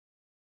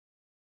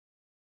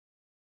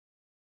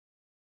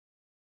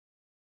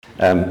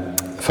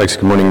Folks,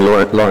 good morning.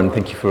 Lauren,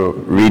 thank you for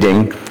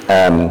reading.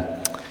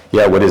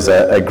 What is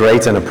a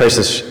great and a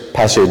precious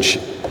passage.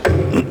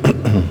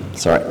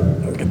 Sorry,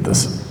 let me get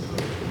this.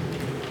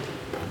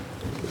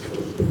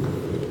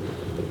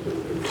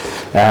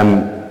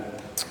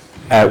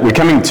 We're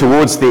coming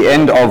towards the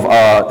end of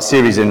our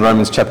series in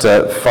Romans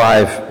chapter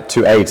 5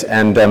 to 8,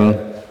 and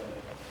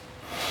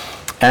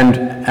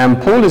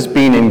Paul has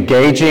been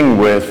engaging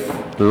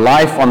with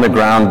life on the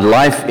ground,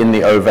 life in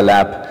the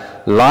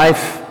overlap,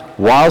 life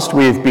whilst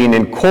we've been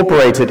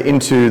incorporated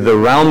into the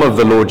realm of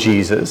the Lord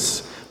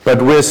Jesus,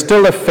 but we're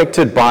still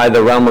affected by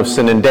the realm of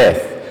sin and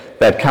death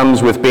that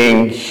comes with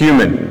being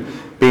human.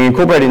 Being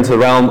incorporated into the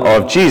realm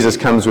of Jesus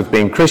comes with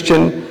being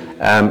Christian.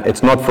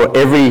 It's not for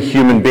every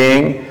human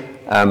being,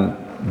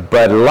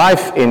 but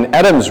life in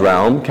Adam's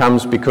realm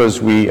comes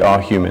because we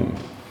are human.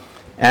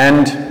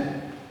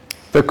 And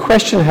the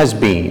question has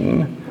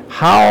been,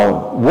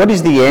 what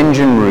is the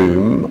engine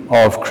room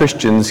of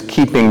Christians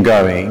keeping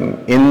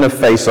going in the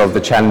face of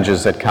the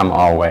challenges that come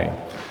our way?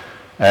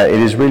 It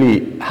is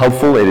really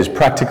helpful, it is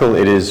practical,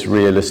 it is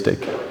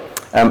realistic.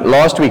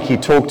 Last week he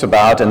talked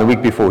about, and the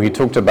week before he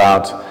talked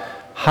about,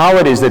 how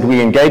it is that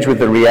we engage with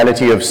the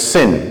reality of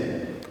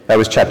sin. That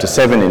was chapter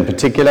 7 in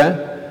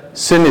particular.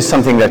 Sin is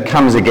something that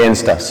comes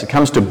against us. It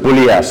comes to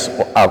bully us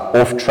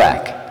off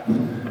track.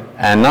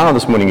 And now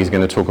this morning he's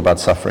going to talk about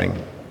suffering.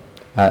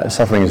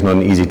 Suffering is not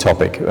an easy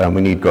topic.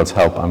 We need God's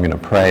help. I'm going to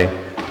pray,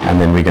 and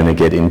then we're going to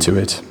get into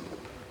it.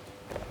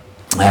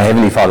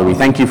 Heavenly Father, we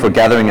thank you for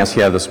gathering us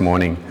here this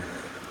morning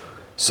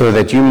so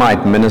that you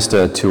might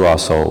minister to our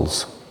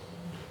souls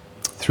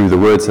through the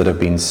words that have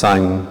been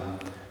sung,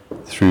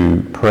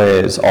 through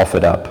prayers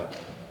offered up,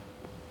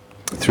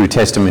 through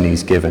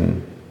testimonies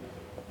given,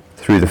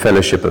 through the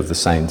fellowship of the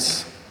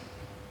saints.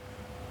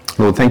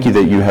 Lord, thank you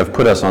that you have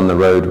put us on the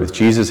road with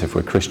Jesus if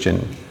we're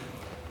Christian,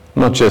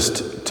 not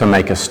just to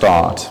make a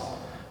start,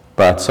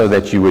 but so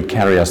that you would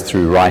carry us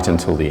through right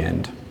until the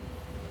end.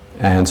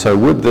 And so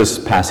would this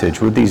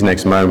passage, would these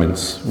next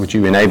moments, would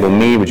you enable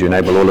me, would you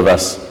enable all of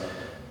us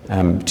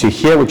to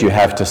hear what you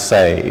have to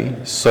say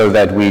so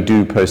that we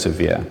do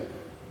persevere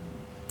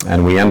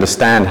and we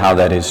understand how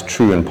that is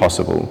true and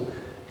possible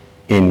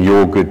in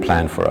your good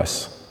plan for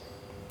us.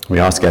 We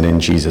ask that in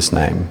Jesus'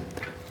 name.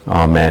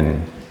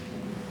 Amen.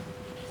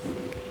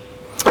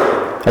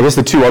 I guess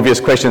the two obvious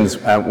questions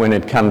when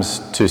it comes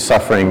to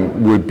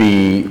suffering would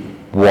be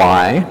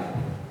why?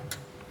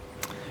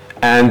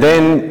 And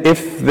then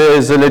if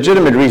there's a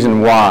legitimate reason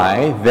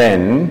why,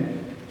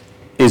 then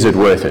is it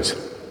worth it?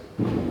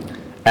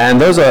 And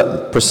those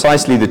are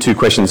precisely the two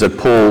questions that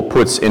Paul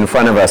puts in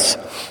front of us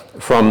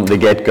from the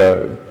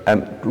get-go.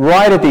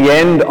 Right at the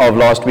end of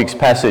last week's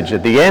passage,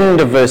 at the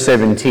end of verse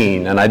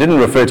 17, and I didn't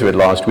refer to it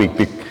last week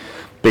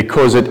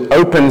because it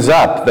opens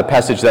up the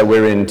passage that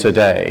we're in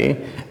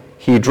today,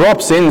 he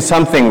drops in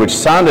something which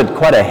sounded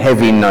quite a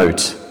heavy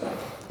note.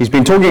 He's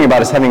been talking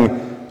about us having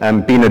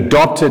been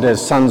adopted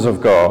as sons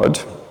of God,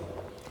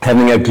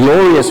 having a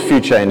glorious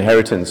future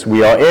inheritance.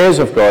 We are heirs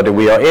of God, and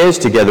we are heirs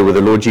together with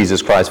the Lord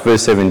Jesus Christ.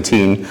 Verse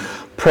 17,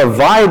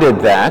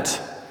 provided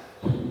that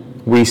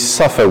we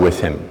suffer with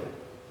him.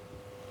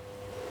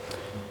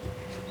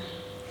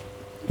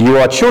 You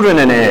are children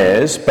and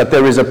heirs, but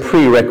there is a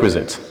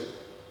prerequisite.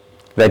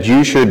 That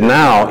you should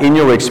now, in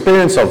your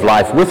experience of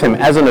life with him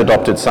as an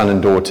adopted son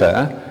and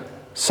daughter,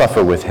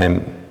 suffer with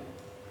him,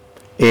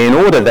 in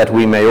order that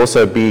we may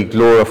also be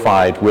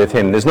glorified with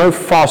him. There's no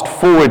fast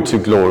forward to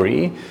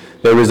glory.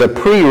 There is a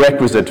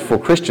prerequisite for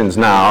Christians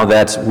now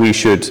that we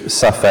should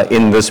suffer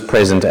in this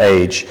present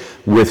age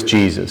with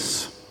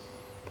Jesus.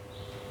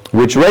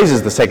 Which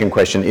raises the second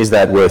question, is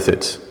that worth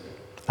it?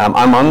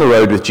 I'm on the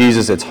road with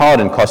Jesus, it's hard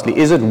and costly.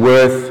 Is it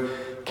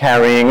worth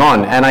carrying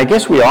on? And I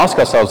guess we ask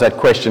ourselves that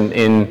question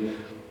in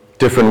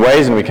different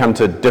ways, and we come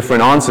to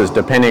different answers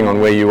depending on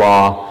where you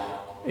are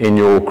in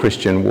your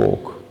Christian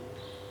walk.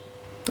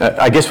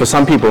 I guess for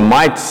some people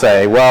might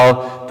say,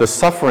 well, the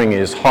suffering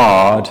is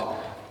hard,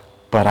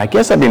 but I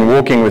guess I've been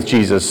walking with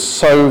Jesus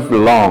so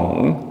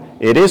long,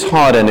 it is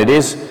hard and it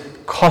is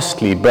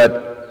costly,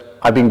 but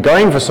I've been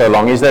going for so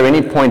long, is there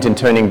any point in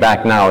turning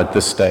back now at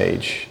this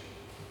stage?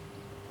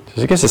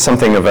 So I guess it's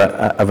something of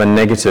a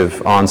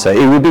negative answer.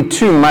 It would be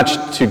too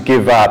much to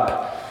give up.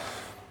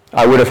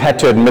 I would have had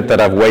to admit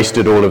that I've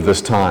wasted all of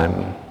this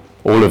time,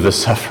 all of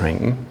this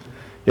suffering,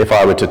 if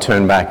I were to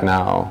turn back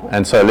now.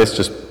 And so let's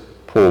just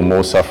pour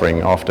more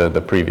suffering after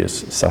the previous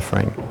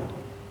suffering.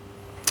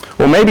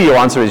 Or maybe your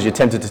answer is you're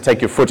tempted to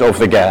take your foot off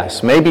the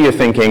gas. Maybe you're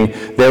thinking,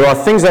 there are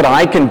things that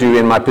I can do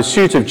in my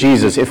pursuit of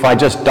Jesus if I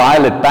just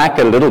dial it back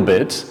a little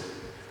bit,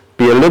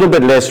 be a little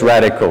bit less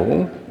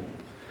radical,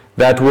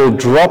 that will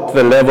drop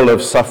the level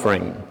of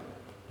suffering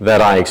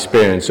that I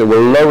experience. It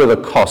will lower the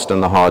cost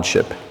and the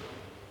hardship.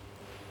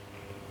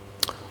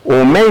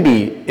 Or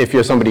maybe if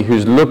you're somebody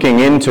who's looking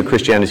into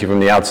Christianity from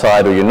the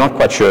outside, or you're not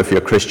quite sure if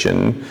you're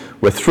Christian,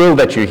 we're thrilled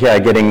that you're here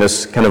getting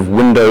this kind of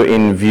window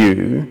in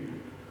view.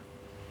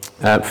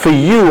 For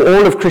you,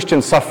 all of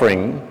Christian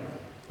suffering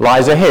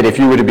lies ahead. If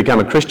you were to become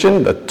a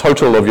Christian, the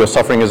total of your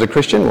suffering as a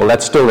Christian, well,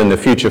 that's still in the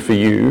future for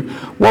you.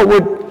 What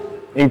would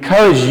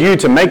encourage you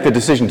to make the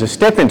decision to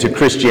step into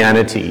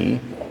Christianity?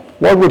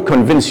 What would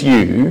convince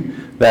you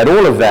that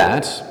all of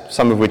that,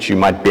 some of which you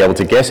might be able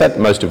to guess at,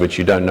 most of which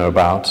you don't know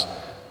about,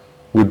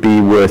 would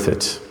be worth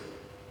it?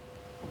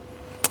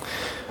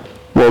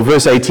 Well,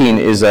 verse 18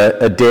 is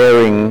a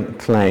daring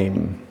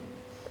claim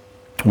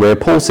where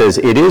Paul says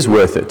it is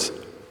worth it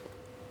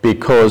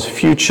because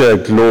future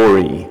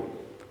glory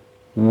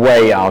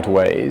way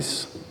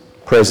outweighs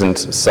present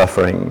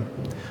suffering.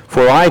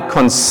 For I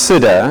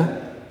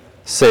consider,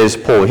 says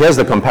Paul, here's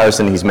the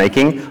comparison he's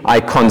making, I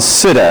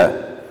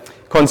consider.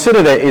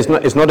 Consider there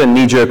is not a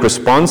knee-jerk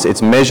response,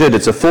 it's measured,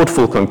 it's a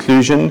thoughtful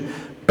conclusion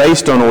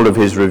based on all of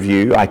his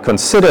review. I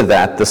consider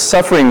that the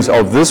sufferings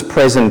of this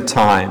present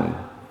time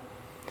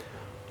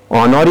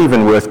are not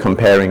even worth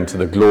comparing to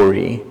the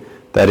glory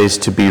that is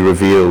to be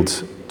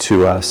revealed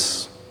to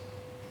us.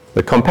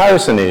 The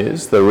comparison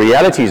is the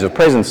realities of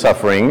present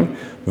suffering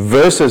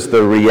versus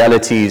the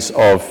realities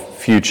of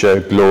future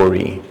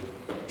glory.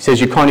 He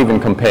says you can't even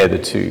compare the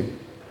two.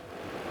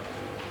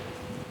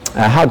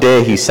 How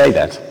dare he say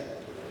that?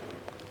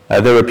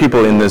 There are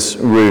people in this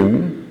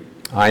room,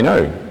 I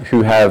know,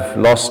 who have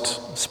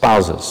lost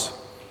spouses,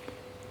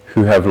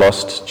 who have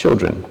lost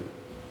children,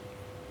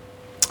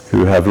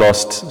 who have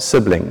lost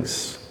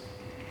siblings,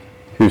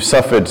 who've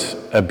suffered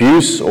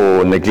abuse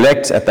or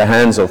neglect at the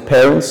hands of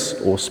parents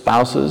or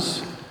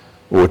spouses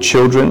or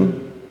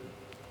children,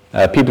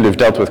 people who've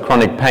dealt with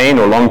chronic pain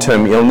or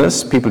long-term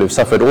illness, people who've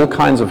suffered all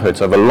kinds of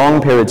hurts over long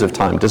periods of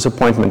time,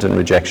 disappointment and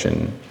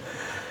rejection.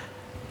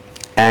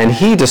 And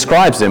he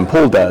describes them,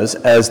 Paul does,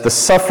 as the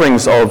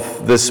sufferings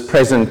of this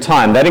present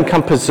time. That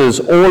encompasses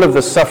all of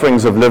the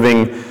sufferings of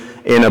living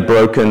in a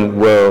broken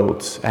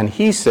world. And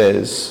he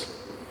says,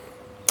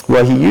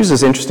 well, he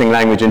uses interesting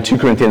language in 2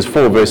 Corinthians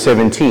 4, verse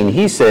 17.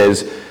 He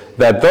says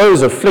that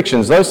those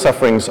afflictions, those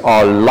sufferings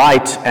are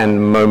light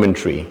and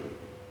momentary.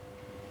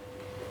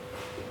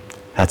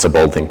 That's a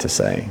bold thing to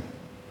say.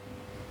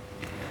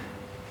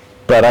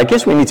 But I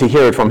guess we need to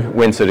hear it from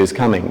whence it is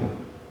coming.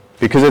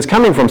 Because it's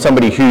coming from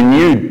somebody who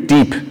knew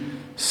deep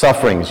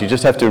sufferings. You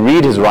just have to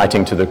read his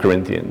writing to the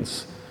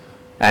Corinthians.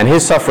 And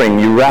his suffering,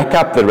 you rack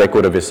up the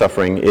record of his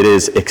suffering, it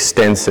is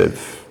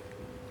extensive.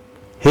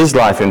 His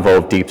life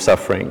involved deep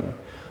suffering.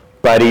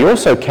 But he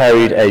also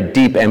carried a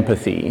deep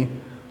empathy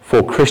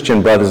for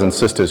Christian brothers and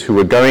sisters who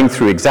were going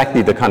through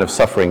exactly the kind of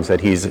sufferings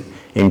that he's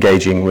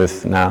engaging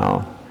with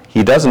now.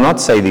 He does not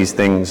say these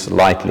things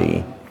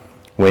lightly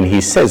when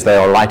he says they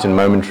are light and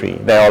momentary.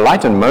 They are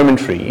light and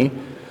momentary.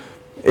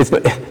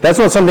 That's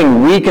not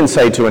something we can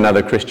say to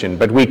another Christian,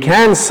 but we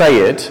can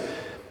say it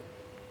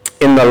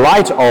in the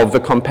light of the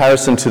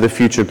comparison to the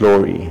future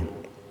glory.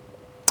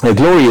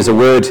 Glory is a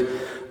word,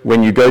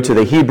 when you go to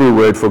the Hebrew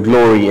word for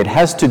glory, it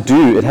has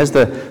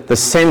the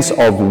sense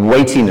of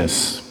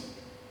weightiness.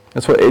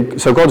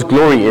 So God's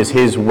glory is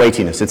his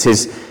weightiness. It's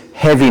his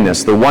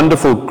heaviness, the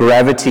wonderful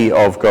gravity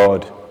of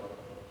God.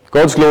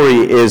 God's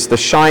glory is the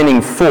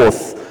shining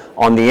forth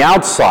on the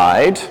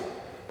outside,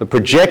 the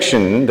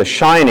projection, the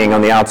shining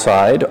on the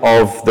outside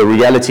of the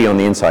reality on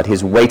the inside,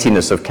 his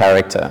weightiness of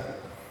character.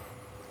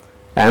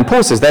 And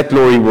Paul says that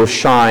glory will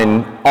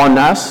shine on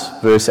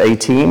us, verse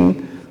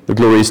 18. The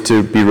glory is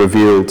to be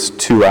revealed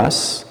to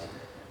us.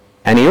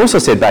 And he also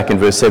said back in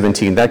verse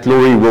 17, that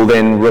glory will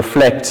then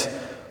reflect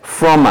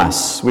from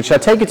us, which I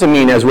take it to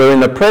mean as we're in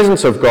the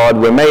presence of God,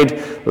 we're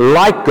made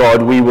like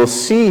God, we will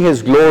see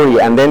his glory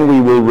and then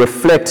we will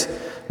reflect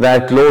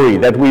that glory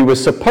that we were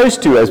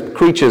supposed to as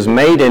creatures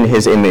made in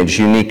his image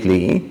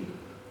uniquely.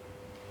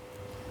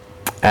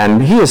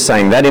 And he is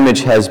saying that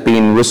image has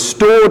been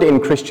restored in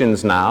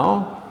Christians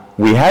now.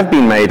 We have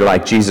been made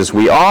like Jesus.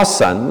 We are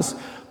sons.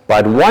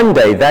 But one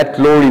day that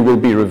glory will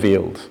be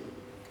revealed.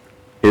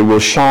 It will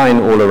shine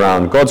all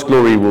around. God's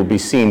glory will be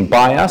seen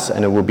by us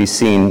and it will be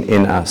seen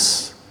in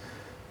us.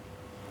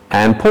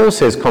 And Paul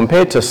says,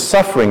 compared to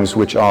sufferings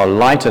which are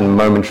light and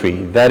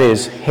momentary, that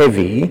is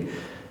heavy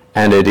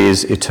and it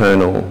is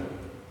eternal.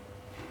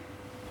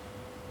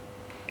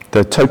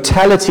 The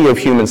totality of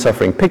human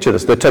suffering, picture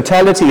this, the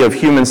totality of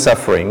human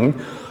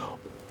suffering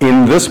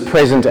in this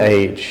present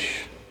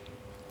age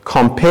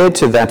compared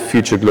to that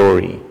future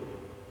glory,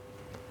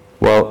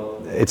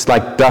 well, it's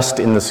like dust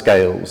in the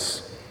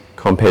scales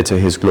compared to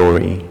his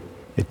glory.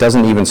 It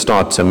doesn't even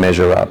start to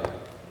measure up.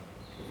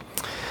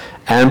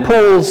 And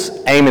Paul's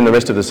aim in the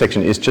rest of the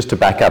section is just to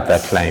back up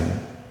that claim.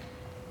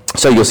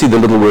 So you'll see the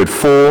little word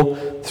for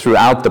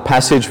throughout the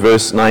passage.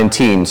 Verse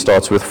 19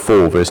 starts with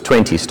for. Verse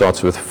 20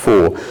 starts with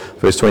for.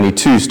 Verse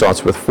 22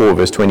 starts with for.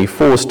 Verse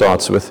 24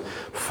 starts with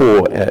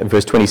for.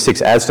 Verse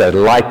 26 adds to that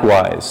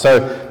likewise.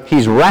 So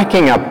he's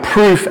racking up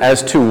proof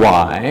as to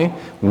why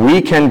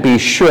we can be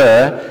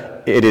sure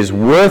it is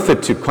worth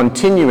it to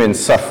continue in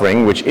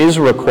suffering, which is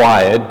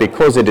required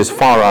because it is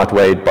far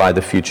outweighed by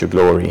the future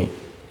glory.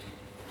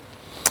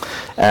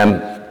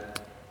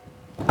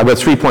 I've got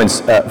 3 points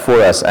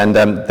for us, and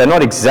they're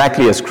not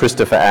exactly as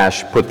Christopher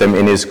Ash put them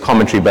in his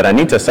commentary, but I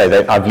need to say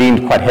that I've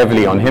leaned quite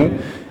heavily on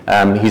him.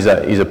 He's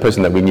a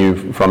person that we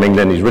knew from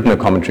England. He's written a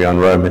commentary on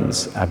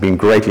Romans. I've been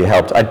greatly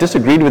helped. I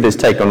disagreed with his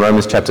take on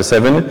Romans chapter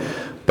 7,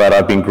 but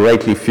I've been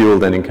greatly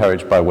fueled and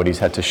encouraged by what he's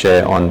had to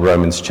share on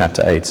Romans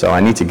chapter 8. So I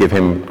need to give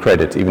him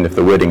credit, even if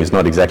the wording is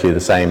not exactly the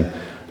same.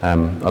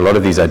 A lot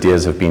of these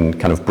ideas have been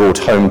kind of brought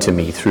home to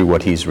me through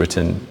what he's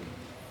written.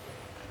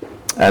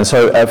 And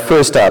so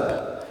first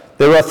up,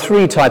 there are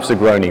three types of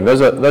groaning.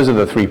 Those are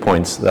the 3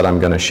 points that I'm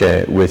going to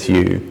share with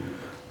you.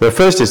 The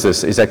first is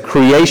this, is that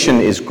creation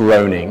is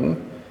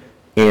groaning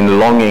in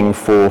longing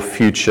for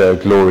future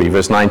glory.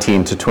 Verse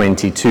 19 to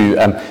 22.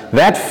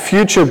 That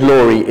future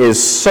glory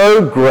is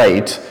so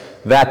great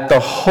that the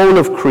whole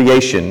of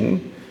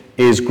creation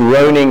is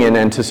groaning in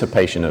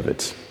anticipation of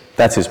it.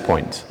 That's his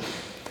point.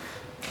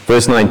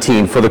 Verse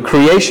 19, for the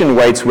creation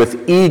waits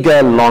with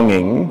eager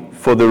longing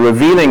for the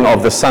revealing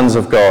of the sons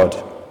of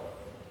God.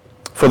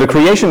 For the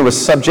creation was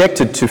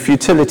subjected to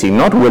futility,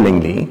 not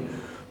willingly,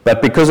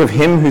 but because of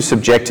him who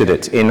subjected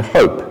it, in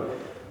hope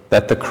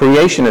that the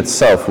creation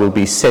itself will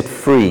be set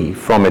free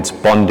from its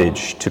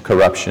bondage to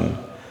corruption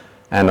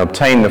and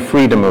obtain the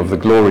freedom of the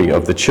glory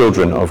of the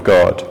children of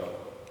God.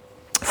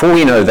 For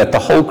we know that the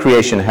whole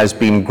creation has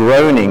been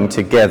groaning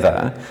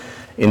together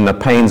in the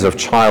pains of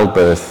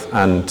childbirth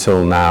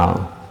until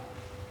now.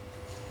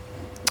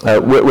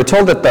 We're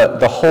told that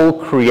the whole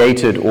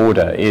created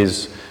order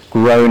is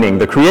groaning.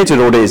 The created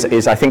order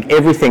is, I think,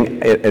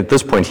 everything at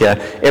this point here,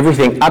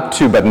 everything up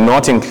to but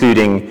not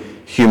including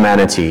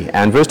humanity.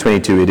 And verse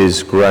 22, it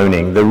is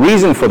groaning. The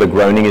reason for the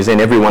groaning is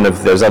in every one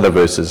of those other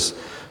verses,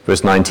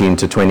 verse 19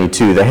 to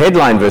 22. The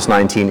headline, verse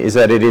 19, is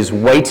that it is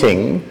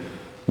waiting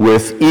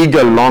with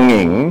eager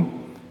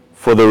longing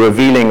for the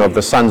revealing of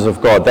the sons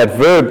of God. That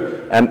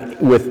verb,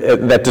 with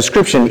that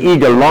description,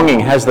 eager longing,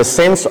 has the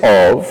sense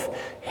of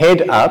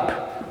head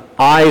up,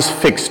 eyes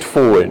fixed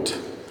forward,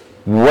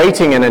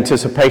 waiting in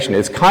anticipation.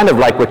 It's kind of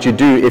like what you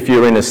do if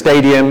you're in a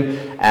stadium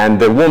and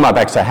the warm-up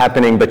acts are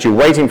happening, but you're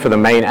waiting for the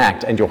main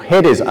act and your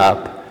head is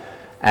up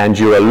and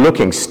you are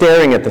looking,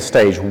 staring at the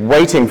stage,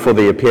 waiting for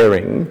the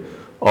appearing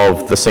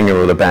of the singer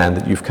or the band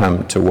that you've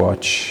come to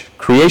watch.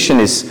 Creation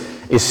is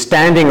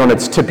standing on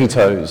its tippy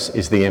toes,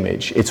 is the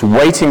image. It's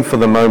waiting for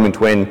the moment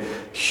when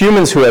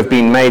humans who have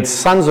been made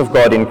sons of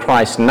God in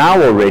Christ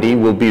now already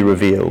will be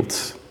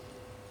revealed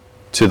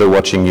to the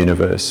watching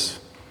universe.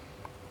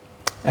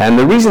 And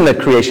the reason that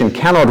creation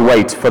cannot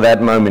wait for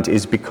that moment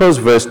is because,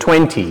 verse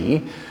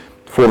 20,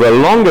 for the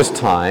longest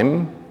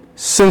time,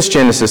 since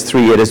Genesis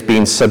 3, it has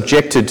been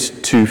subjected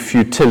to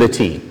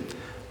futility.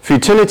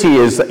 Futility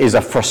is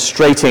a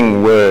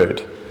frustrating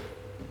word,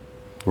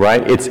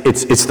 right?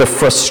 It's the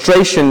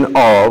frustration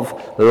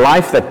of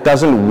life that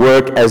doesn't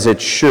work as it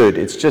should.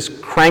 It's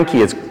just cranky,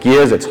 it's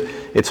gears,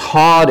 it's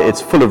hard,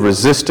 it's full of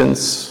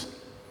resistance.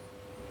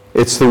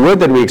 It's the word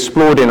that we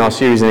explored in our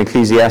series in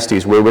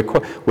Ecclesiastes, where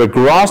we're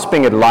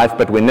grasping at life,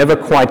 but we're never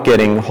quite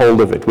getting hold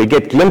of it. We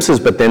get glimpses,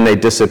 but then they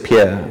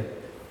disappear.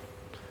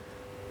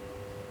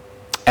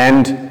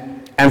 And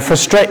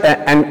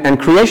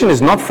creation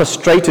is not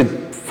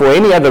frustrated for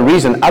any other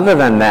reason other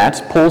than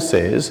that, Paul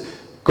says,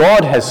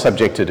 God has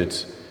subjected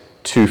it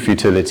to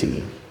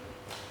futility.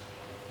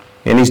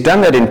 And he's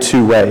done that in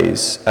two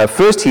ways.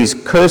 First, he's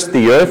cursed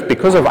the earth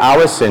because of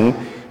our sin.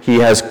 He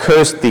has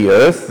cursed the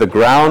earth, the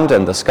ground,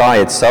 and the sky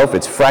itself.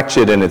 It's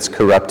fractured and it's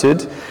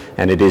corrupted,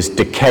 and it is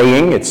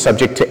decaying. It's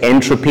subject to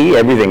entropy.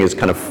 Everything is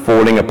kind of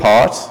falling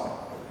apart.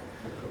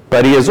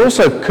 But he has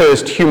also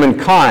cursed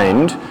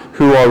humankind,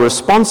 who are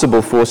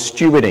responsible for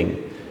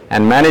stewarding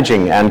and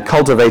managing and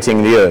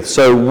cultivating the earth.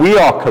 So we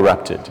are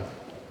corrupted.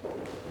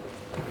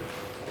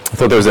 I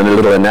thought there was a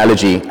little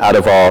analogy out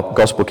of our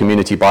Gospel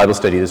Community Bible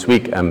study this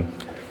week.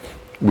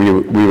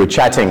 We were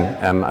chatting,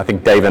 I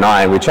think Dave and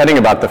I, we're chatting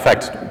about the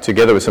fact,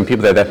 together with some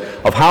people there,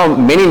 of how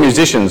many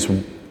musicians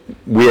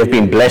we have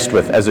been blessed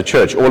with as a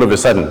church all of a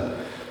sudden.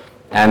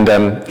 And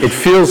it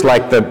feels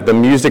like the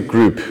music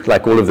group,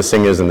 like all of the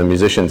singers and the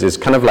musicians, is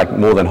kind of like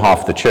more than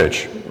half the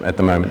church at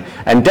the moment.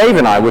 And Dave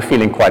and I were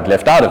feeling quite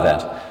left out of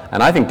that.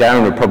 And I think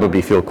Darren would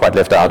probably feel quite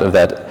left out of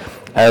that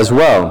as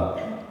well.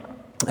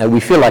 We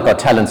feel like our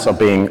talents are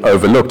being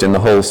overlooked in the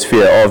whole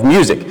sphere of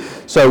music.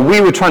 So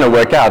we were trying to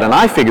work out, and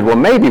I figured, well,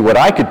 maybe what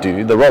I could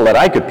do, the role that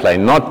I could play,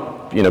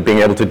 not being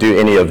able to do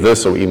any of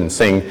this or even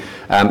sing,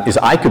 is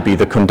I could be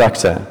the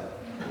conductor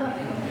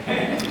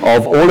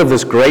of all of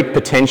this great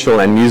potential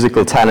and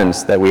musical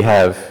talents that we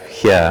have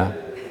here.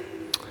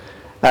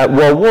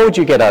 Well, what would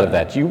you get out of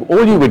that?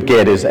 All you would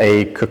get is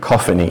a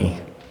cacophony.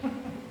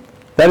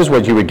 That is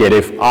what you would get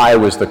if I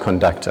was the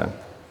conductor.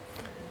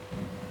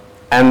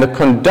 And the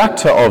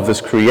conductor of this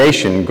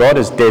creation, God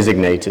has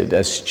designated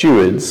as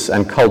stewards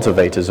and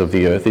cultivators of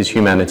the earth, is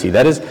humanity.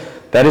 That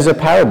is a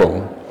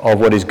parable of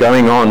what is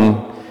going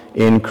on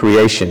in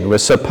creation. We're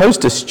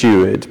supposed to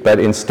steward, but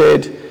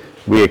instead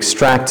we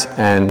extract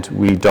and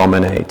we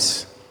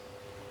dominate.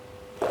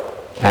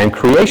 And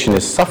creation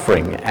is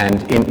suffering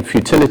and in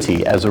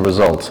futility as a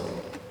result.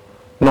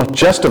 Not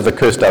just of the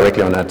curse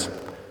directly on it,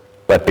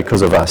 but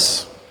because of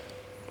us.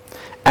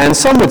 And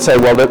some would say,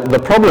 well, the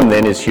problem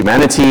then is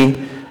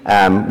humanity.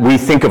 We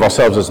think of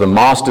ourselves as the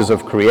masters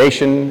of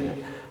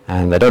creation,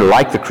 and they don't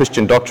like the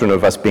Christian doctrine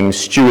of us being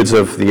stewards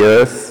of the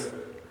earth.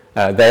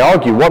 They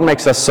argue, what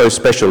makes us so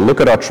special? Look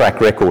at our track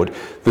record.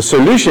 The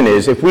solution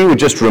is, if we were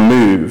just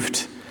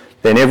removed,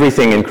 then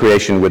everything in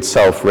creation would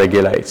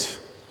self-regulate.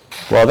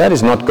 Well, that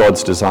is not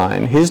God's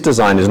design. His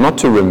design is not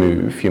to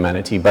remove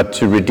humanity, but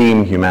to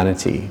redeem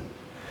humanity.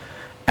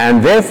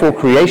 And therefore,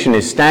 creation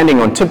is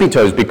standing on tippy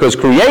toes, because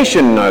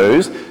creation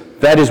knows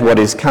that is what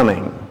is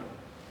coming.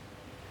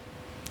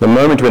 The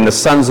moment when the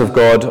sons of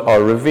God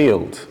are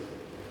revealed,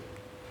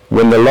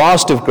 when the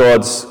last of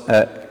God's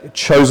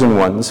chosen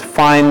ones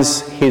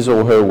finds his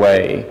or her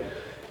way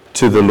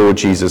to the Lord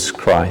Jesus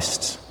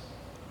Christ,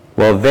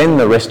 well, then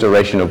the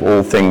restoration of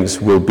all things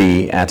will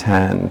be at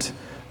hand.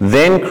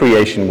 Then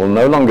creation will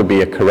no longer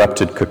be a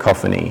corrupted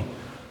cacophony,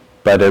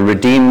 but a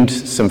redeemed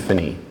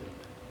symphony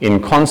in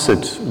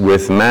concert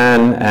with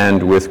man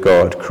and with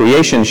God.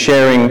 Creation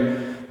sharing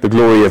the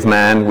glory of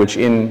man, which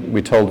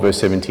we're told, verse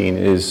 17,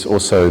 is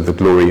also the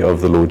glory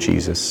of the Lord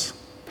Jesus.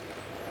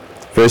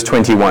 Verse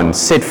 21,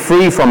 set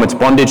free from its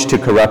bondage to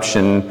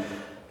corruption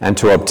and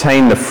to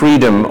obtain the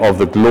freedom of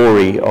the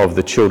glory of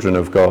the children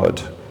of God.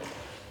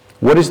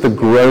 What is the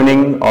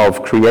groaning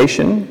of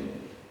creation?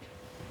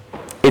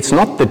 It's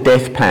not the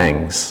death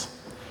pangs.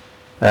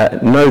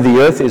 No, the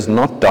earth is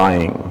not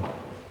dying.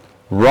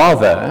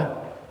 Rather,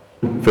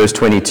 verse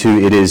 22,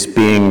 it is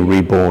being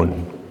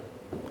reborn.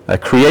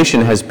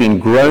 Creation has been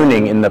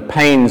groaning in the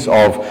pains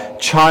of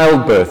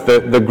childbirth.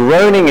 The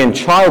groaning in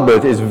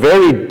childbirth is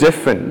very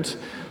different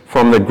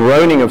from the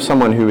groaning of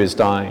someone who is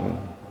dying.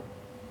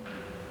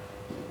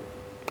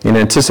 In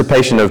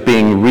anticipation of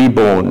being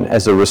reborn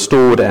as a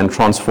restored and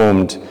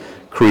transformed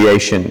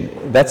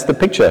creation. That's the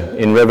picture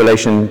in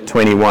Revelation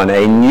 21,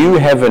 a new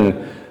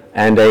heaven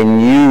and a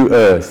new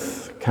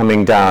earth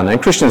coming down.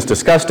 And Christians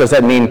discuss, does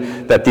that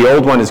mean that the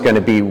old one is going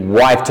to be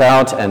wiped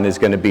out and there's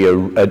going to be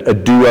a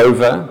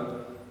do-over?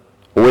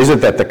 Or is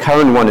it that the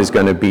current one is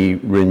going to be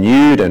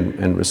renewed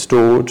and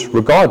restored?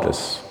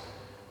 Regardless,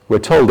 we're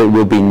told it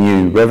will be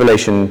new.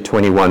 Revelation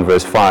 21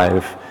 verse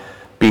 5,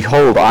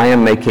 behold, I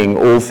am making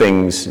all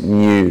things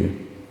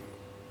new.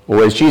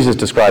 Or as Jesus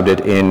described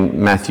it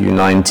in Matthew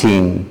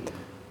 19,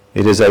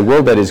 it is a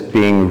world that is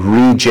being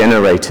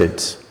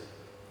regenerated.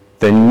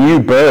 The new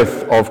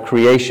birth of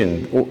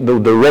creation,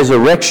 the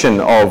resurrection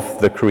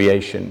of the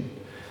creation,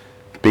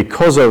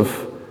 because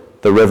of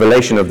the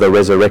revelation of the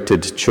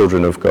resurrected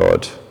children of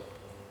God.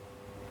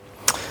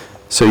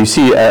 So you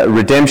see,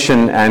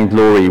 redemption and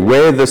glory,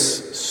 where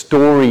this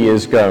story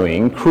is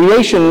going,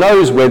 creation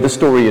knows where the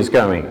story is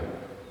going.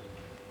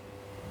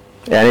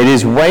 And it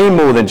is way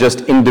more than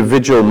just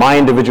my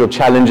individual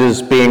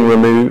challenges being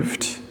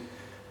removed.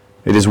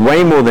 It is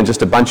way more than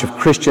just a bunch of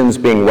Christians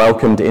being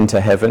welcomed into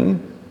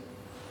heaven.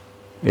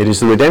 It is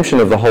the redemption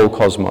of the whole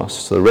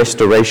cosmos, the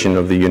restoration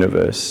of the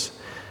universe.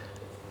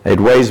 It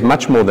weighs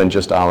much more than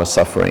just our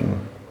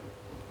suffering.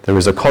 There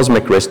is a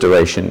cosmic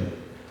restoration.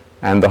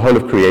 And the whole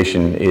of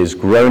creation is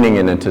groaning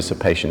in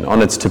anticipation,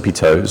 on its tippy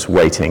toes,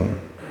 waiting.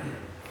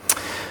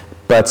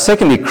 But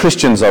secondly,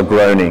 Christians are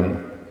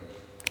groaning,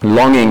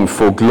 longing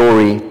for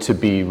glory to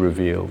be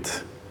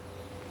revealed.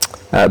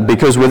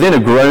 Because within a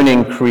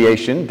groaning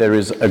creation, there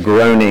is a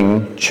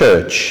groaning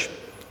church.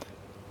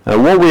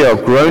 What we are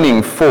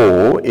groaning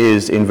for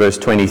is in verse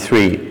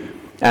 23.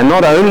 And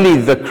not only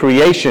the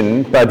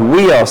creation, but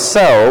we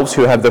ourselves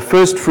who have the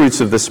first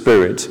fruits of the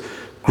Spirit,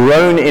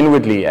 groan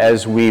inwardly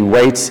as we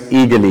wait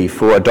eagerly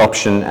for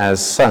adoption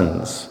as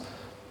sons,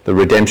 the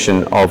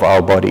redemption of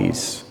our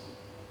bodies.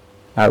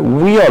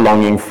 We are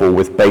longing for,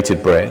 with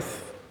bated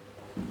breath,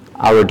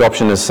 our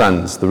adoption as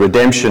sons, the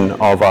redemption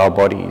of our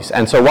bodies.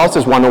 And so whilst,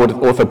 as one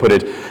author put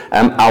it,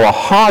 our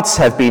hearts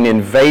have been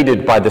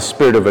invaded by the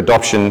spirit of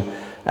adoption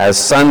as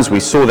sons. We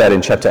saw that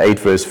in chapter 8,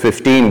 verse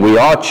 15. We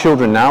are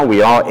children now,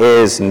 we are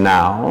heirs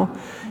now.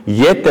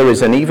 Yet there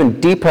is an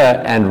even deeper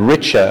and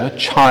richer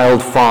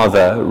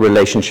child-father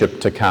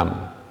relationship to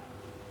come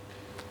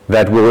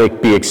that will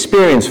be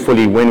experienced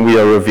fully when we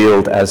are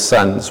revealed as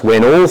sons,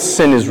 when all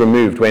sin is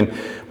removed, when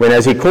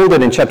as he called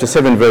it in chapter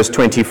 7, verse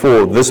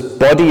 24, this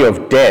body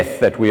of death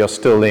that we are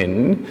still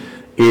in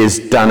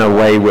is done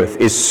away with,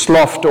 is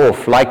sloughed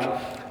off, like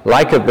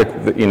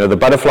the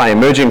butterfly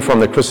emerging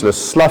from the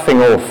chrysalis,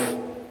 sloughing off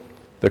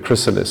the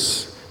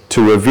chrysalis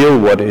to reveal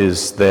what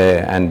is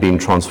there and being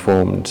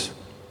transformed.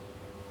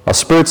 Our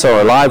spirits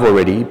are alive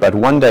already, but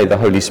one day the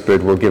Holy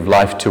Spirit will give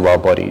life to our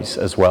bodies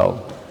as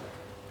well,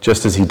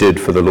 just as he did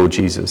for the Lord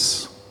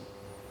Jesus.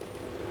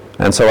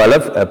 And so I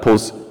love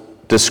Paul's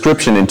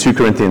description in 2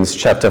 Corinthians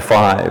chapter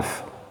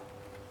 5,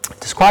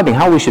 describing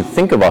how we should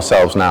think of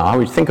ourselves now, how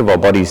we think of our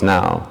bodies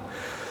now.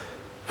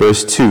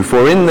 Verse 2,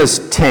 for in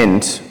this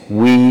tent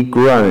we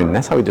groan.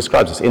 That's how he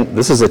describes us.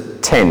 This is a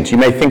tent. You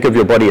may think of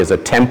your body as a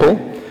temple,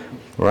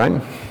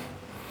 right?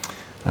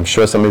 I'm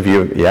sure some of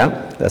you, yeah,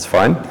 that's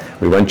fine.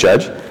 We won't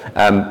judge.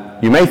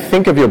 You may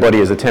think of your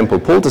body as a temple.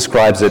 Paul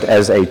describes it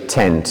as a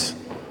tent.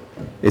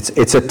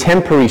 It's a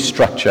temporary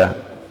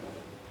structure.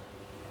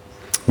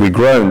 We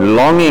groan,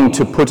 longing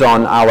to put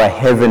on our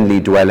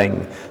heavenly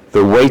dwelling,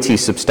 the weighty,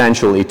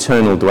 substantial,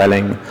 eternal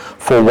dwelling.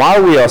 For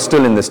while we are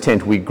still in this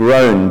tent, we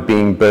groan,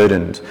 being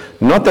burdened.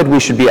 Not that we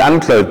should be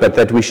unclothed, but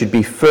that we should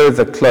be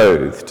further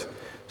clothed,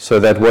 so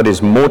that what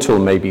is mortal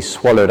may be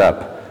swallowed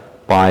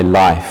up by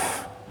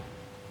life.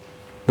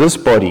 This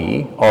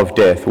body of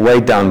death,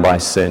 weighed down by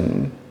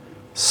sin,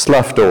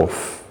 sloughed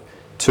off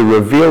to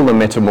reveal the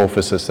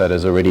metamorphosis that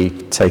has already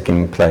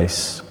taken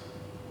place.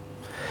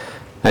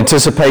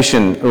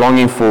 Anticipation,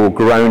 longing for,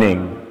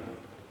 groaning.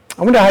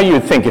 I wonder how you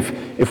would think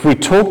if we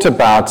talked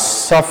about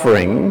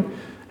suffering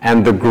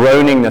and the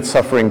groaning that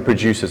suffering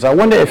produces. I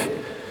wonder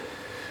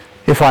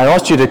if I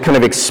asked you to kind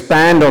of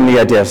expand on the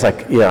idea. It's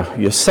like, yeah,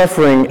 you're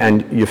suffering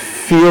and you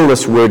feel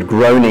this word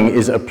groaning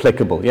is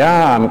applicable.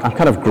 Yeah, I'm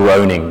kind of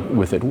groaning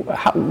with it.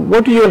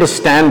 What do you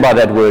understand by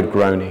that word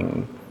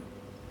groaning?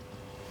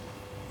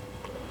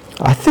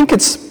 I think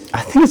it's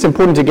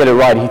important to get it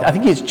right. I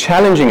think he's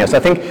challenging us. I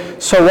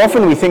think so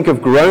often we think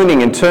of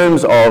groaning in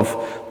terms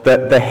of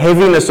the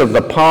heaviness of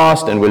the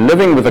past, and we're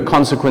living with the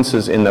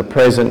consequences in the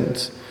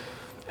present,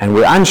 and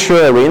we're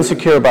unsure, we're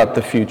insecure about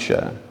the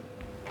future.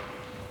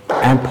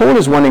 And Paul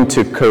is wanting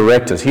to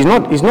correct us. He's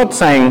not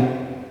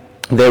saying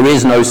there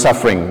is no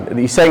suffering.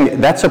 He's saying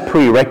that's a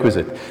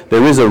prerequisite.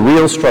 There is a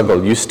real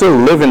struggle. You still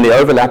live in the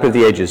overlap of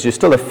the ages. You're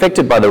still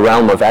affected by the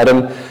realm of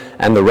Adam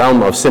and the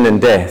realm of sin and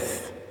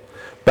death.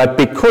 But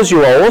because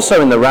you are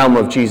also in the realm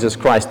of Jesus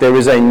Christ, there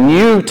is a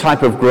new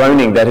type of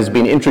groaning that has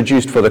been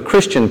introduced for the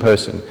Christian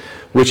person,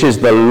 which is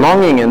the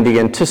longing and the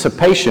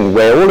anticipation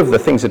where all of the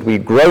things that we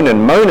groan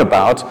and moan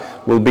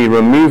about will be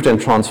removed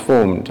and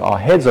transformed. Our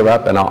heads are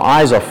up and our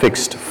eyes are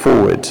fixed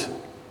forward.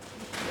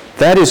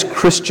 That is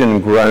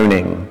Christian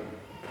groaning.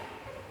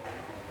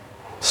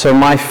 So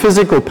my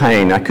physical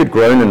pain, I could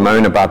groan and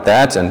moan about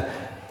that, and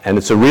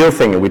it's a real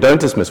thing, and we don't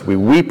dismiss. We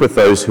weep with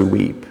those who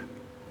weep.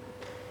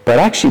 But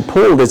actually,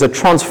 Paul, there's a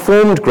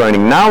transformed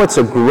groaning. Now it's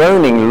a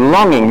groaning,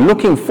 longing,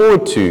 looking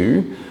forward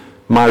to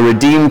my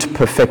redeemed,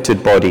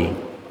 perfected body.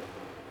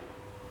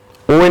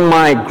 Or in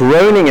my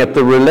groaning at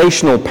the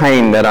relational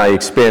pain that I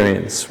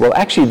experience. Well,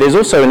 actually, there's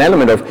also an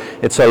element of,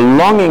 it's a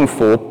longing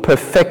for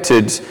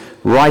perfected,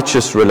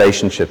 righteous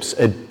relationships,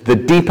 the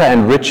deeper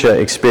and richer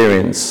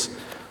experience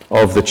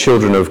of the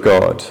children of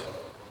God.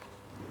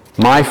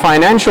 My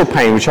financial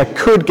pain, which I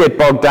could get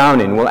bogged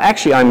down in, well,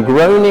 actually, I'm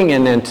groaning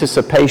in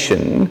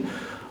anticipation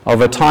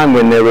of a time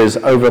when there is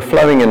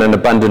overflowing and an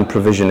abundant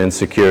provision and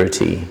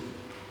security.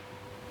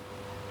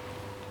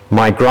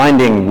 My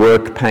grinding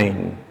work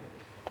pain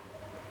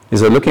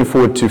is a looking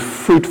forward to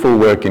fruitful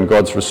work in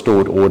God's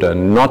restored order,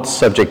 not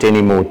subject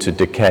anymore to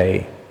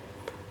decay,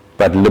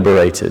 but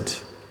liberated.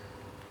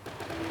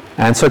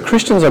 And so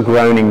Christians are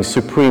groaning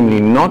supremely,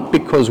 not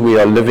because we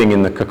are living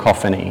in the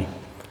cacophony,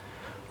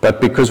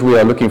 but because we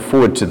are looking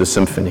forward to the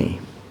symphony.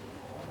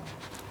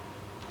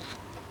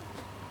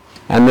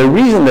 And the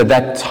reason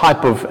that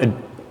type of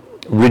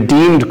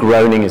redeemed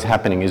groaning is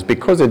happening is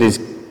because it is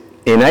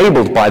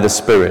enabled by the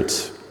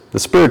Spirit. The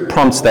Spirit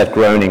prompts that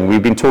groaning.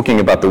 We've been talking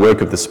about the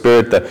work of the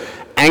Spirit. The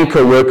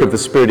anchor work of the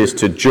Spirit is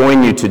to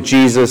join you to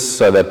Jesus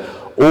so that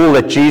all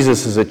that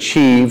Jesus has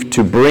achieved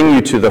to bring you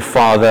to the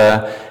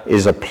Father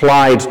is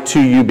applied to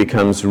you,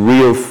 becomes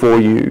real for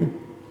you,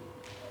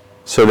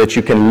 so that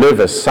you can live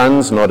as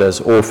sons, not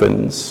as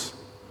orphans.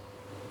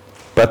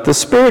 But the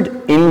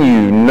Spirit in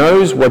you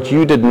knows what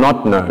you did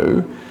not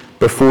know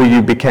before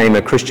you became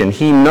a Christian.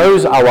 He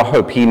knows our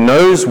hope. He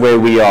knows where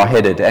we are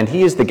headed, and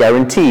He is the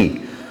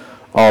guarantee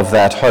of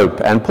that hope.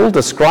 And Paul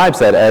describes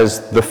that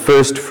as the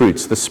first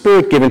fruits. The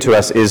Spirit given to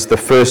us is the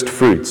first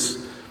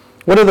fruits.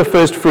 What are the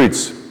first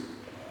fruits?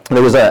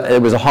 There was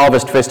a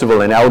harvest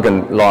festival in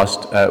Elgin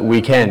last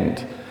weekend.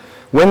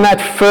 When that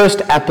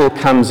first apple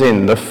comes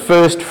in, the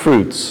first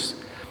fruits,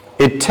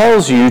 it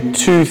tells you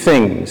two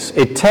things.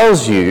 It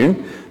tells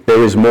you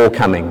there is more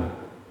coming.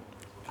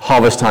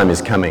 Harvest time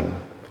is coming.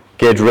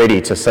 Get ready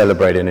to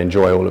celebrate and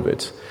enjoy all of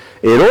it.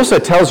 It also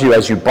tells you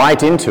as you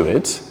bite into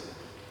it,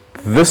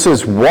 this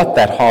is what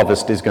that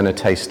harvest is going to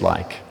taste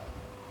like.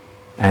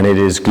 And it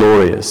is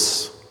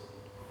glorious.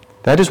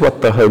 That is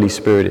what the Holy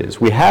Spirit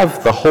is. We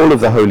have the whole of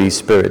the Holy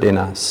Spirit in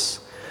us.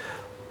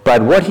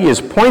 But what He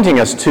is pointing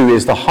us to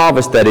is the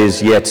harvest that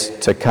is yet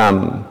to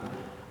come.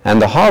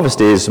 And the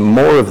harvest is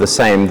more of the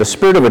same. The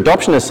spirit of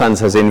adoption as sons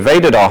has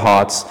invaded our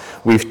hearts.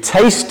 We've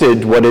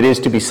tasted what it is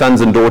to be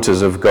sons and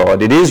daughters of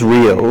God. It is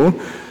real,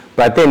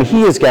 but then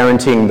He is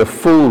guaranteeing the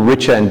full,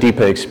 richer and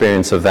deeper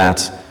experience of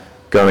that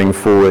going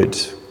forward.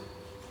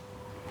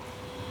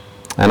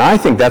 And I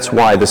think that's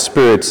why the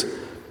Spirit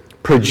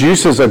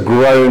produces a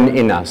groan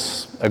in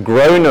us, a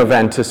groan of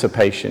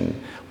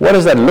anticipation. What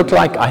does that look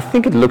like? I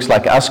think it looks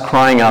like us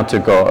crying out to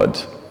God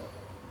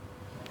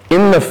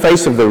in the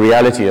face of the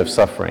reality of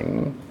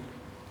suffering.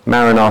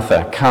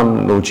 Maranatha,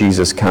 come, Lord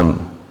Jesus,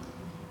 come.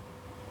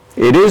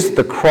 It is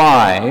the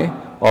cry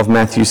of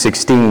Matthew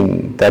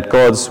 16 that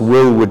God's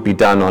will would be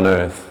done on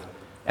earth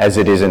as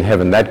it is in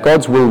heaven, that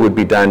God's will would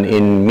be done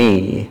in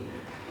me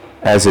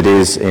as it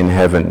is in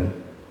heaven.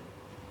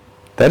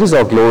 That is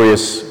our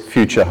glorious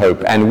future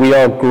hope, and we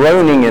are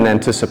groaning in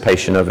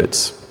anticipation of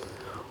it.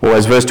 Or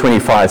as verse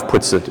 25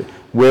 puts it,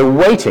 we're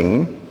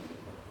waiting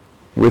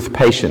with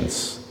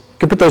patience. You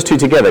could put those two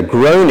together,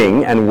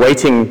 groaning and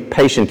waiting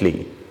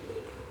patiently.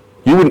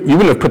 You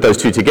wouldn't have put those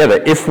two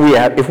together if we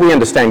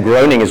understand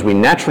groaning as we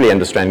naturally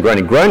understand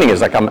groaning. Groaning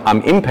is like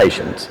I'm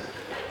impatient.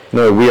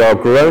 No, we are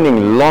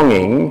groaning,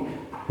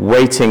 longing,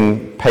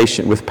 waiting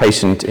with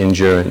patient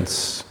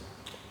endurance.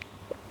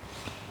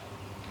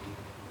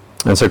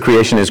 And so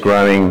creation is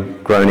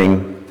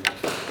groaning.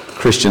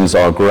 Christians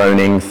are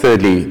groaning.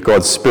 Thirdly,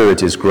 God's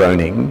Spirit is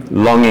groaning,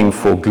 longing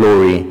for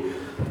glory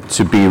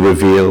to be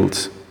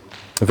revealed.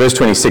 Verse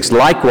 26,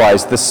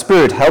 likewise, the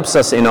Spirit helps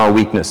us in our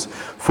weakness,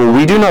 for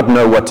we do not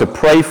know what to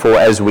pray for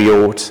as we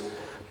ought,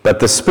 but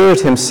the Spirit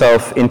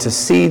himself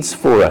intercedes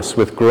for us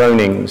with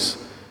groanings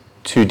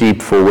too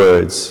deep for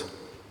words.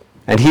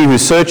 And he who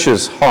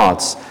searches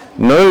hearts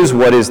knows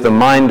what is the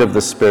mind of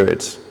the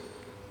Spirit,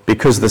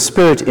 because the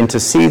Spirit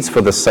intercedes for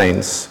the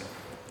saints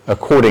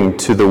according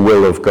to the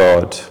will of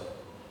God.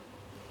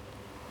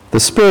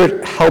 The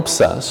Spirit helps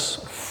us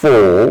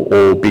for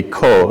or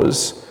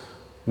because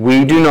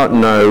we do not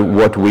know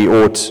what we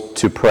ought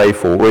to pray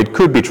for. Or it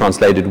could be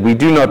translated, we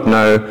do not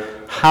know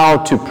how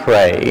to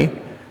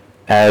pray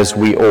as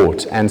we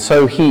ought. And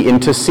so he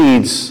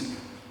intercedes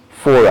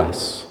for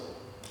us.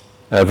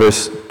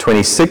 Verse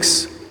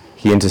 26,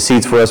 he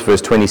intercedes for us.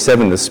 Verse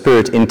 27, the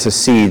Spirit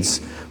intercedes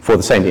for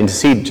the saint.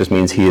 Intercede just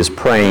means he is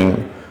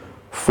praying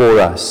for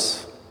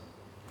us.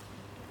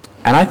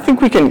 And I think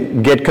we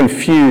can get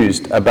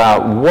confused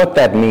about what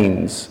that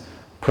means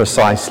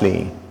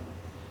precisely.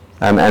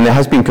 And there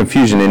has been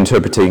confusion in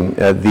interpreting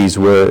these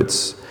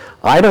words.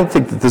 I don't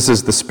think that this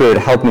is the Spirit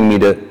helping me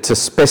to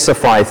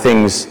specify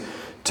things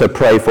to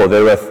pray for.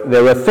 There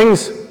are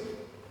things.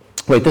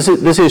 Wait, this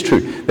is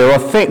true.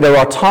 There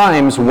are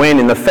times when,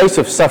 in the face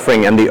of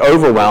suffering and the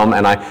overwhelm,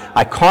 and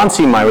I can't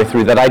see my way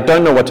through, that I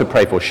don't know what to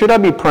pray for. Should I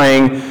be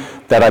praying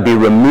that I be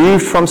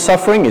removed from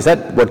suffering? Is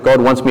that what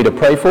God wants me to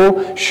pray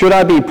for? Should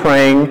I be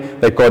praying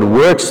that God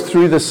works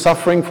through the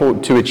suffering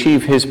to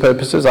achieve his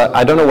purposes?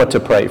 I don't know what to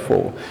pray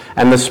for.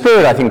 And the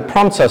Spirit, I think,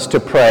 prompts us to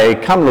pray,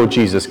 come Lord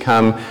Jesus,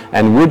 come,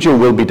 and would your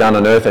will be done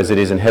on earth as it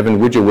is in heaven?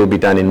 Would your will be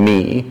done in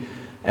me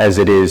as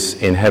it is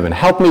in heaven?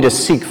 Help me to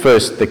seek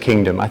first the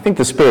kingdom. I think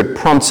the Spirit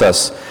prompts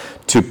us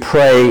to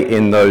pray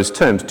in those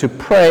terms, to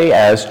pray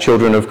as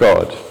children of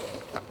God.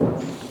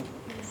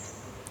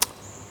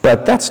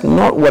 But that's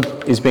not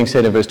what is being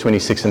said in verse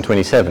 26 and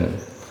 27.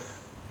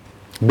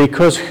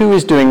 Because who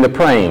is doing the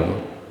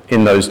praying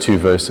in those two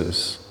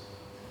verses?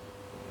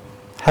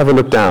 Have a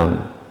look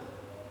down.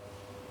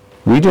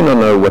 We do not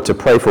know what to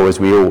pray for as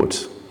we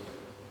ought,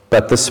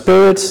 but the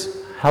Spirit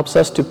helps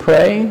us to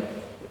pray?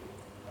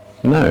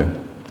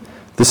 No.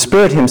 The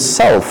Spirit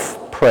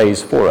himself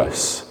prays for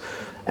us.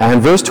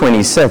 And verse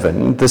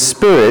 27, the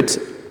Spirit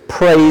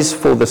prays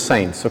for the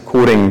saints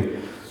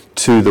according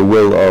to the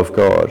will of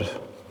God.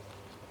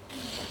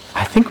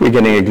 I think we're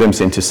getting a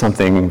glimpse into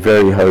something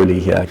very holy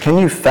here. Can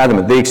you fathom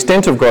it? The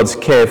extent of God's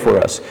care for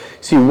us.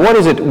 See, what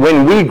is it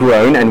when we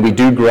groan, and we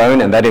do groan,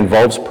 and that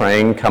involves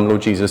praying, come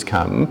Lord Jesus,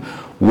 come.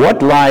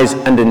 What lies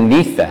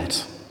underneath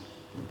that?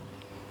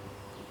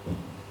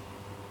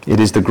 It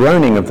is the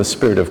groaning of the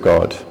Spirit of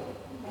God,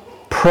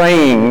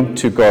 praying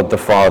to God the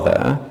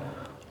Father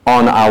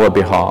on our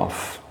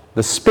behalf.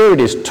 The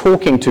Spirit is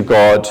talking to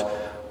God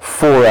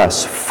for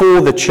us,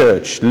 for the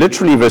church.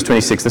 Literally, verse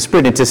 26, the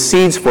Spirit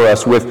intercedes for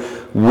us with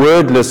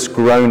wordless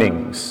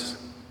groanings.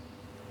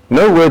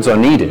 No words are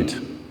needed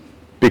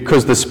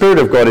because the Spirit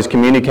of God is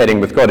communicating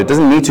with God. It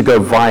doesn't need to go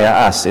via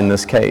us in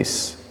this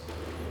case.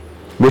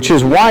 Which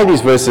is why these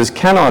verses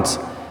cannot,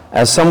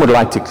 as some would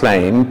like to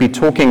claim, be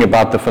talking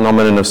about the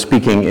phenomenon of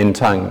speaking in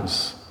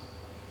tongues.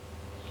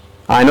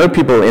 I know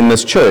people in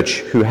this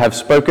church who have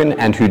spoken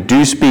and who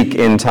do speak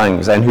in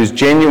tongues and whose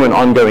genuine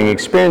ongoing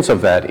experience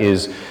of that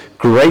is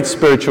great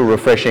spiritual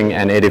refreshing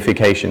and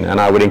edification. And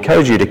I would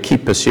encourage you to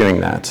keep pursuing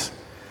that.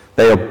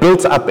 They are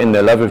built up in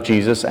their love of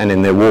Jesus and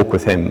in their walk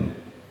with him.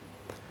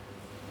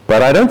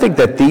 But I don't think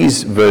that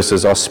these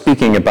verses are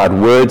speaking about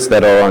words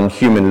that are on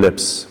human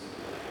lips.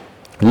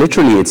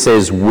 Literally, it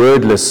says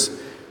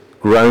wordless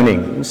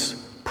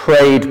groanings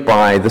prayed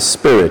by the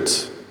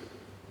Spirit.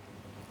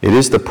 It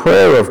is the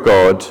prayer of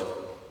God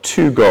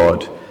to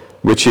God,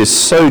 which is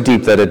so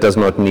deep that it does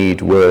not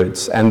need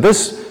words. And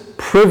this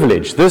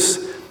privilege,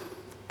 this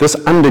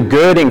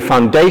undergirding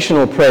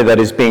foundational prayer that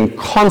is being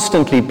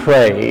constantly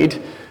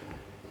prayed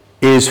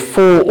is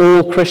for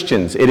all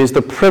Christians. It is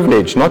the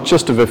privilege, not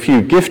just of a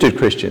few gifted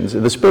Christians.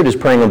 The Spirit is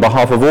praying on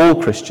behalf of all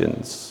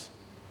Christians.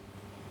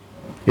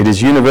 It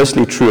is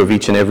universally true of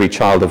each and every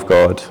child of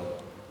God.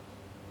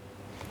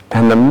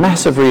 And the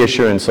massive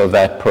reassurance of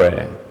that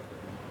prayer,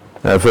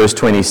 verse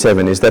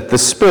 27, is that the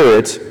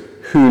Spirit,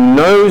 who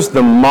knows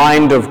the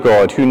mind of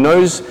God, who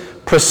knows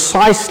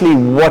precisely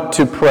what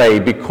to pray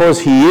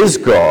because he is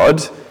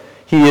God,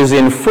 he is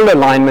in full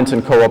alignment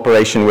and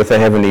cooperation with the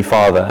Heavenly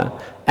Father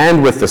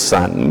and with the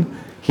Son.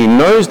 He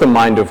knows the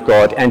mind of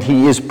God and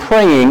he is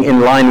praying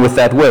in line with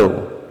that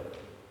will.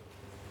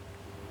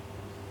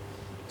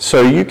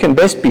 So you can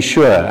best be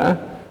sure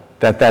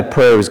that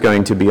prayer is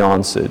going to be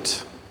answered.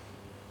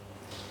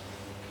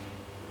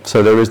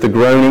 So there is the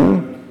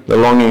groaning, the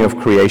longing of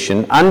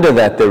creation. Under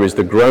that there is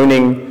the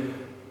groaning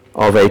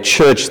of a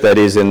church that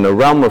is in the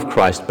realm of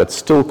Christ but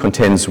still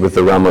contends with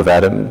the realm of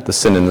Adam, the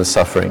sin and the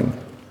suffering.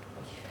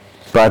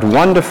 But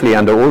wonderfully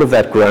under all of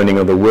that groaning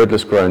are the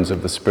wordless groans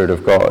of the Spirit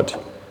of God,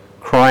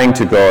 crying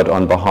to God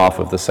on behalf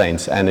of the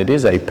saints, and it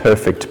is a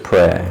perfect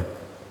prayer.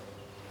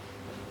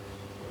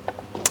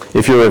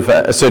 If you're of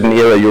a certain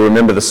era, you'll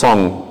remember the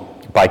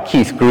song by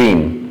Keith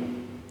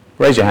Green.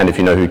 Raise your hand if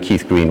you know who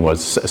Keith Green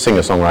was, a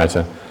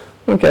singer-songwriter.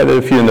 Okay, there are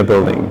a few in the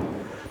building.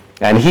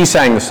 And he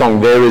sang the song,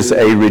 "There is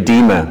a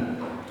Redeemer,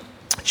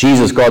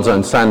 Jesus, God's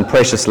own Son,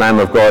 precious Lamb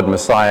of God,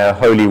 Messiah,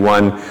 Holy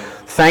One.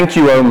 Thank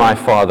you, O my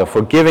Father,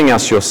 for giving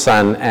us your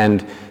Son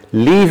and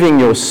leaving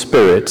your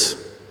Spirit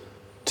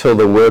till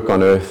the work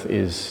on earth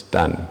is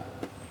done."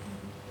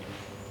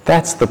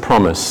 That's the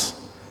promise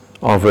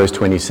of verse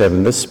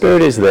 27. The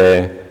Spirit is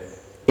there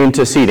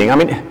interceding. I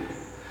mean,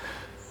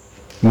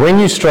 when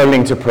you're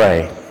struggling to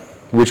pray,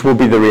 which will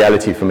be the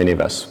reality for many of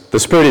us, the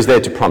Spirit is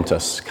there to prompt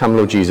us. Come,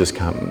 Lord Jesus,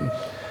 come.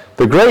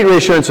 The great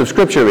reassurance of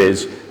Scripture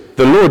is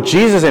the Lord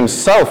Jesus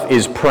himself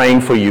is praying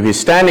for you. He's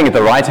standing at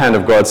the right hand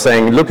of God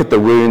saying, look at the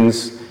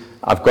wounds.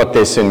 I've got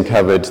their sin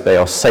covered. They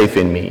are safe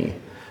in me.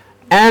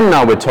 And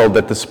now we're told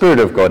that the Spirit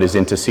of God is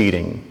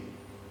interceding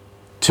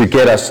to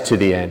get us to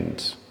the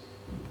end,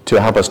 to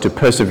help us to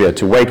persevere,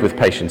 to wait with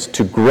patience,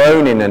 to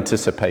groan in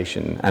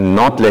anticipation and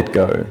not let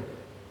go.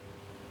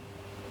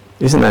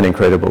 Isn't that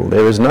incredible?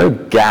 There is no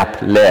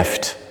gap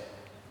left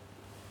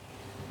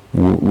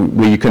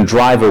where you can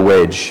drive a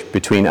wedge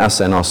between us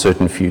and our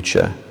certain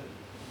future.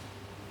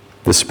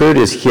 The Spirit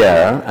is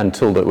here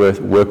until the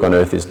work on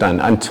earth is done,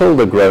 until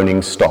the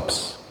groaning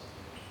stops,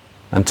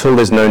 until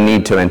there's no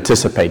need to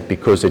anticipate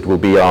because it will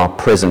be our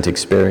present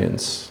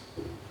experience.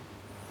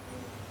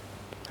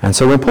 And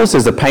so when Paul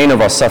says the pain of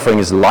our suffering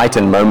is light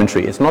and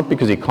momentary, it's not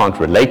because he can't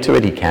relate to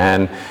it, he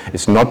can.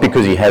 It's not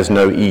because he has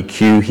no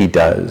EQ, he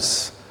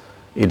does.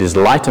 It is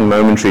light and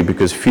momentary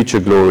because future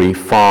glory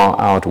far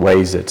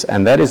outweighs it.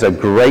 And that is a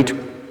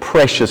great,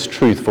 precious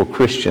truth for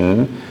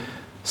Christian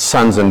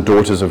sons and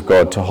daughters of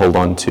God to hold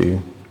on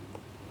to.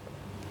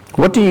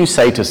 What do you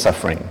say to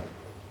suffering?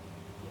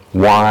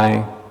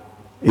 Why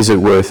is it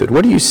worth it?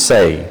 What do you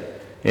say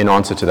in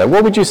answer to that?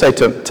 What would you say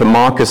to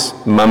Marcus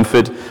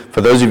Mumford?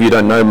 For those of you who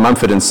don't know,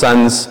 Mumford &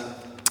 Sons,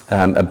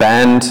 a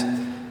band.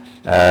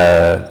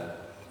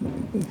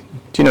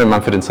 Do you know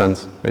Mumford &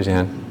 Sons? Raise your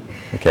hand.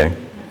 Okay.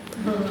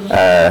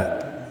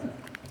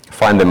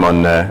 Find them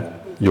on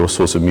your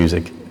source of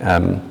music.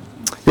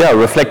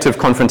 Reflective,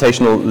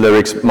 confrontational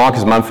lyrics.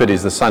 Marcus Mumford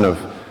is the son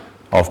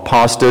of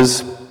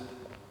pastors.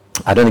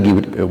 I don't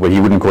think he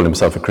wouldn't call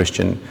himself a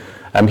Christian.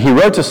 He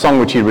wrote a song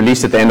which he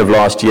released at the end of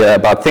last year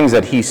about things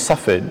that he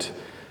suffered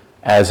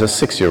as a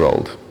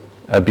 6-year-old.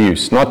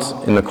 Abuse,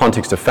 not in the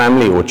context of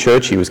family or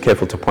church, he was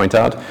careful to point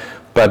out,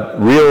 but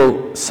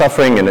real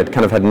suffering, and it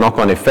kind of had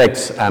knock-on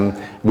effects,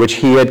 which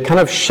he had kind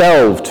of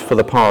shelved for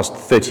the past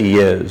 30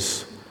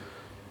 years.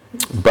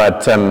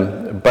 But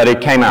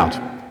it came out.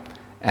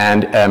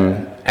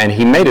 And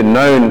he made it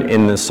known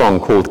in the song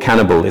called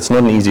Cannibal. It's not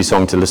an easy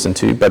song to listen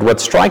to, but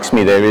what strikes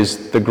me there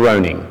is the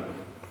groaning.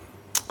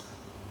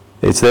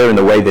 It's there in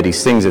the way that he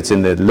sings, it's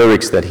in the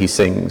lyrics that he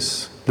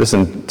sings.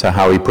 Listen to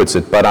how he puts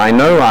it. But I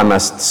know I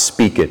must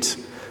speak it.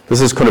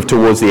 This is kind of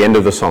towards the end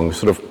of the song,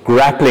 sort of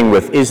grappling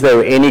with, is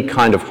there any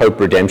kind of hope,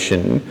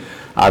 redemption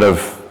out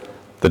of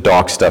the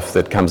dark stuff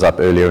that comes up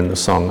earlier in the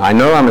song? I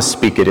know I must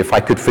speak it. If I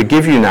could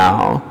forgive you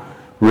now,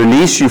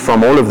 release you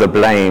from all of the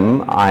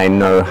blame, I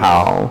know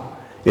how.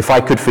 If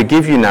I could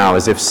forgive you now,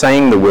 as if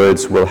saying the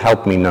words will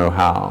help me know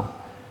how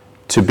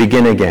to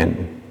begin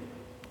again.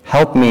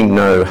 Help me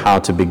know how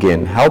to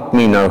begin. Help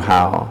me know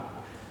how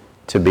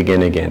to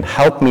begin again.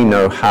 Help me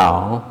know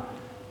how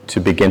to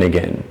begin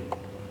again.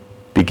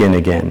 Begin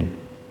again.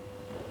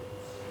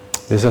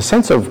 There's a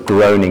sense of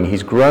groaning.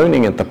 He's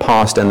groaning at the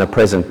past and the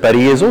present, but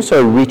he is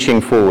also reaching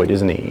forward,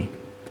 isn't he?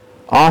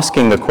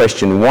 Asking the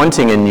question,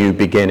 wanting a new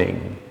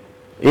beginning.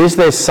 Is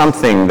there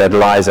something that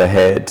lies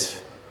ahead?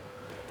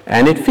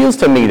 And it feels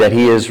to me that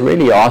he is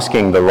really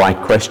asking the right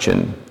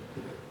question.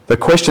 The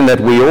question that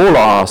we all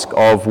ask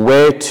of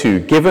where to,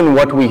 given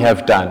what we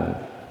have done,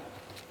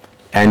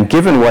 and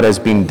given what has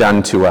been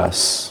done to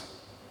us.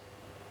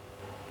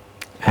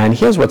 And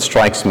here's what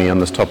strikes me on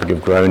this topic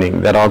of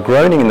groaning, that our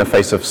groaning in the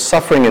face of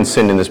suffering and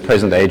sin in this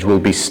present age will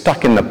be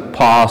stuck in the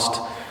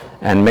past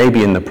and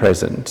maybe in the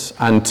present,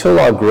 until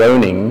our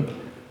groaning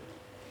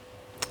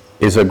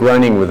is a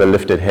groaning with a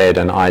lifted head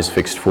and eyes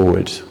fixed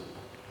forward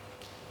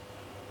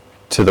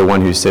to the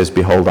one who says,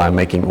 behold, I am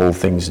making all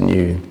things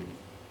new.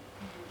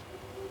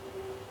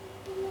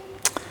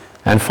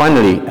 And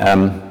finally,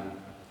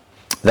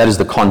 that is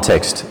the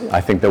context, I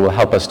think, that will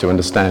help us to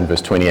understand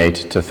verse 28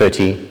 to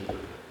 30.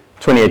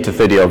 28 to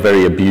 30 are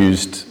very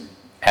abused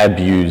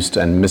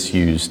and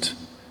misused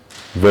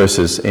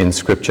verses in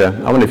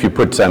Scripture. I wonder if you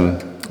put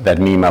that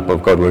meme up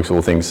of God works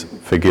all things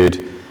for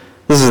good.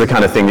 This is the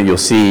kind of thing that you'll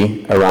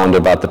see around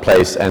about the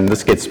place, and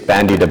this gets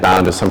bandied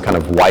about as some kind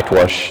of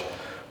whitewash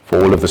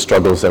for all of the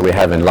struggles that we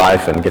have in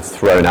life, and gets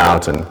thrown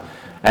out, and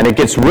it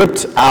gets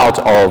ripped out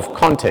of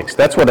context.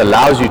 That's what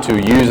allows you to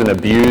use and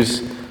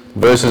abuse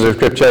verses of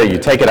Scripture. You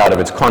take it out of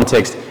its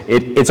context.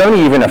 It's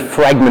only even a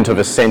fragment of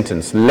a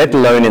sentence, let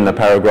alone in the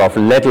paragraph,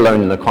 let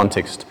alone in the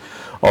context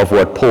of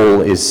what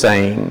Paul is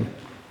saying.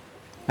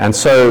 And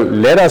so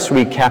let us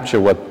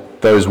recapture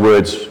what those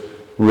words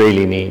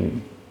really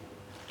mean,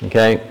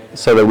 okay?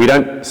 So that we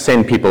don't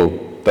send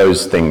people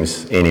those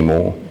things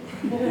anymore,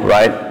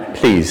 right?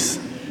 Please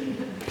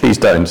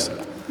don't.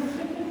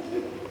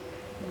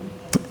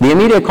 The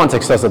immediate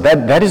context says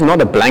that is not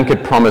a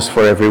blanket promise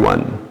for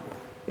everyone.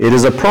 It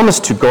is a promise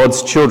to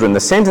God's children. The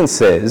sentence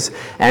says,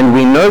 and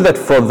we know that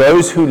for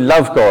those who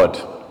love God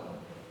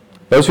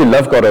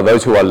are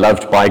those who are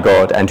loved by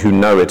God and who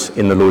know it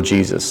in the Lord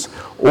Jesus.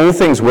 All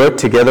things work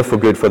together for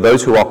good for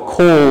those who are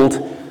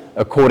called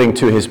according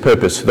to his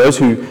purpose. Those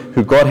who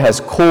God has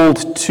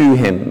called to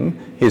him,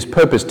 his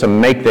purpose to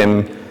make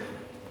them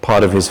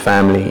part of his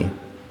family.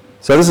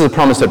 So this is a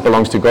promise that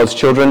belongs to God's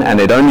children, and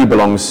it only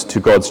belongs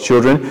to God's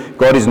children.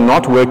 God is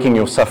not working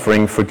your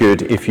suffering for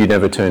good if you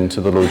never turn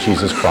to the Lord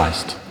Jesus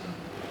Christ.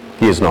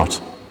 He is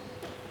not.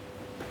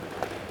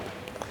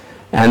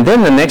 And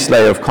then the next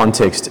layer of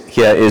context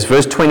here is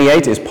verse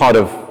 28 is part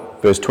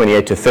of verse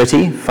 28 to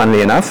 30,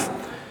 funnily enough.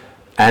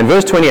 And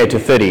verse 28 to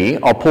 30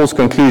 are Paul's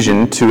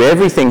conclusion to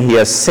everything he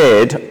has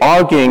said,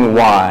 arguing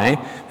why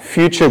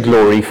future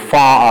glory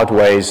far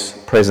outweighs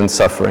present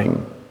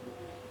suffering.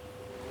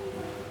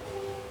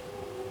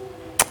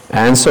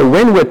 And so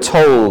when we're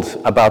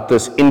told about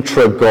this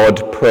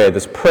intra-God prayer,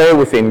 this prayer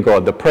within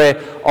God, the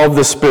prayer of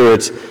the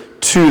Spirit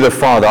to the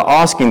Father,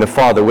 asking the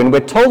Father, when we're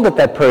told that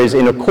that prayer is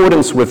in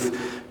accordance with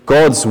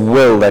God's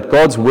will, that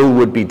God's will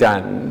would be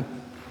done,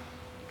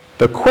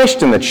 the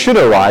question that should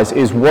arise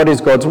is, what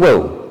is God's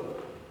will?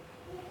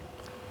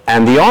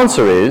 And the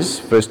answer is,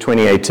 verse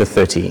 28 to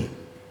 30.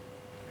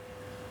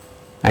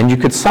 And you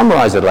could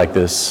summarize it like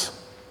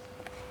this,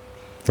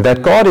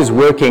 that God is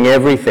working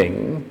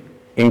everything,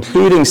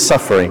 including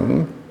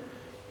suffering,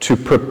 to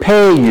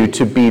prepare you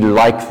to be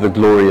like the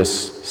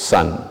glorious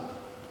Son,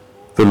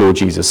 the Lord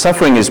Jesus.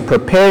 Suffering is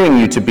preparing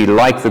you to be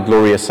like the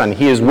glorious Son.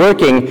 He is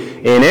working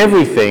in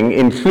everything,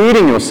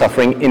 including your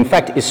suffering, in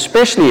fact,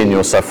 especially in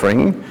your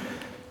suffering,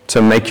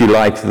 to make you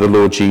like the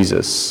Lord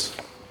Jesus.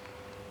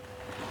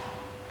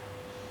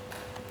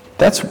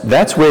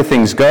 That's where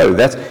things go.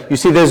 You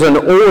see, there's an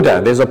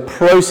order, there's a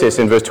process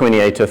in verse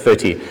 28 to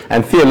 30.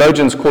 And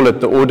theologians call it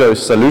the Ordo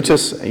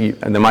Salutis,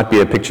 and there might be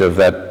a picture of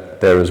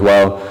that there as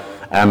well.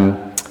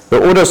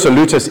 The Ordo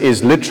Salutis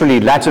is literally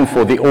Latin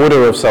for the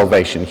order of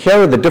salvation. Here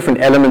are the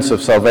different elements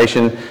of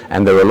salvation,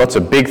 and there are lots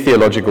of big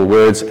theological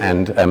words,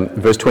 and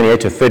verse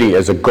 28 to 30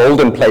 is a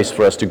golden place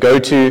for us to go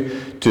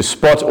to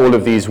spot all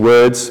of these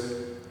words.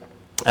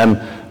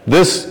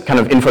 This kind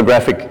of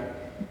infographic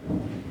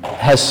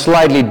has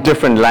slightly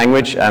different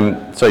language,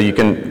 so you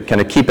can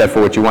kind of keep that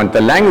for what you want.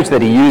 The language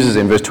that he uses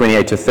in verse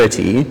 28 to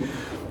 30,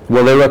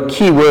 well, there are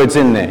key words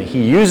in there.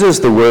 He uses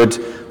the word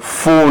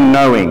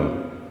foreknowing.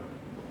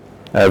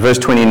 Verse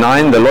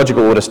 29, the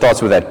logical order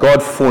starts with that.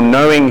 God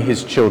foreknowing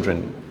his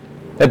children.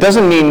 That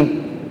doesn't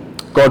mean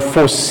God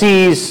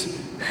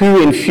foresees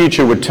who in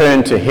future would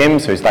turn to him.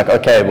 So he's like,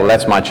 okay, well,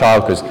 that's my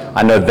child because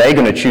I know they're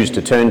going to choose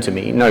to turn to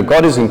me. No,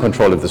 God is in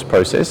control of this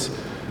process.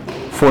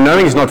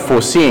 Foreknowing is not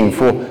foreseeing.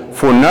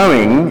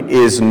 Foreknowing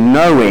is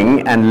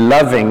knowing and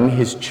loving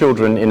his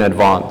children in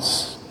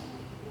advance.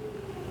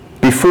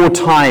 Before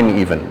time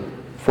even.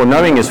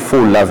 Foreknowing is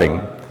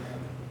foreloving.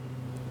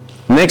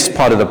 Next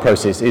part of the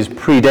process is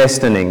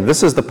predestining.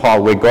 This is the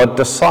part where God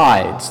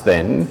decides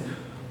then,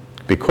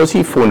 because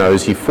he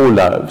foreknows, he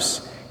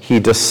foreloves, he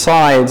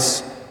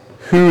decides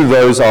who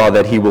those are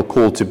that he will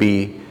call to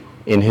be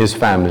in his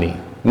family.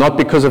 Not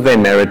because of their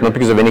merit, not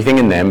because of anything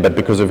in them, but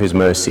because of his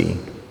mercy.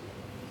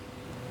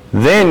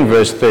 Then,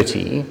 verse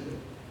 30,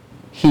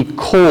 he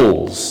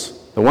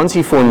calls the ones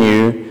he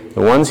foreknew,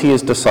 the ones he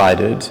has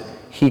decided,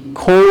 he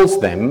calls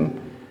them.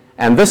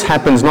 And this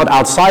happens not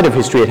outside of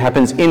history, it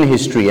happens in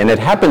history, and it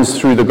happens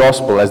through the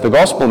gospel. As the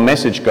gospel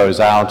message goes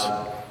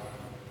out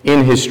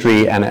in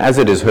history, and as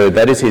it is heard,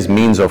 that is his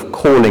means of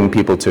calling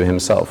people to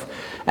himself.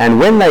 And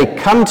when they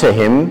come to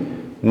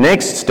him,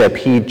 next step,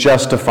 he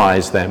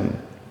justifies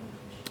them.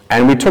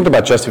 And we talked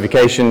about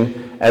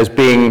justification as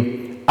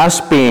being us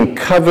being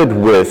covered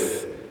with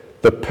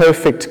the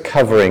perfect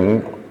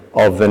covering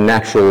of the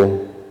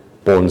natural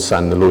born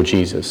Son, the Lord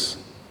Jesus,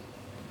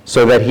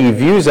 so that he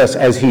views us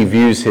as he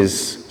views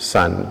his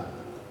Son.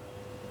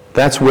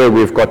 That's where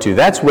we've got to.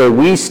 That's where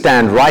we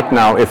stand right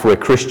now if we're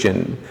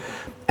Christian.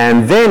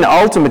 And then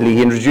ultimately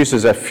he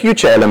introduces a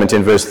future element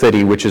in verse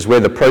 30, which is where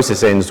the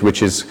process ends,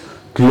 which is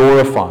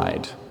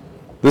glorified.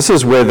 This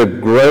is where the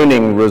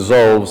groaning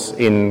resolves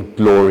in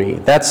glory.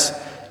 That's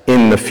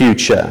in the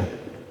future.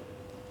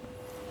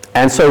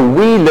 And so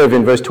we live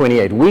in verse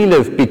 28. We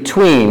live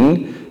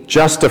between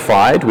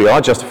justified, we are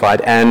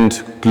justified,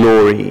 and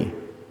glory.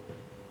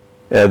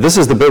 This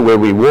is the bit where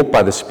we walk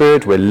by the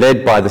Spirit, we're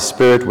led by the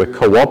Spirit, we're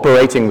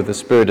cooperating with the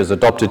Spirit as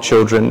adopted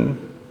children.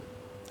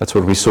 That's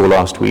what we saw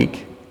last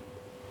week.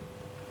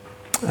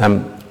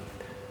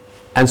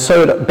 And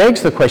so it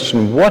begs the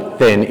question, what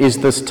then is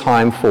this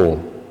time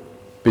for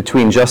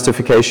between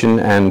justification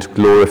and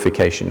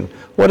glorification?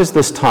 What is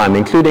this time,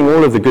 including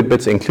all of the good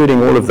bits,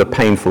 including all of the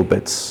painful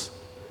bits?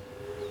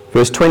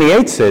 Verse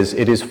 28 says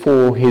it is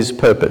for his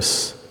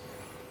purpose.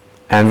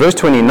 And verse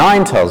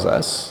 29 tells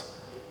us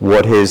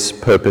what his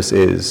purpose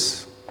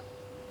is.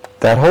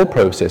 That whole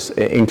process,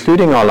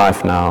 including our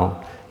life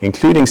now,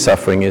 including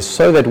suffering, is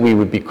so that we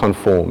would be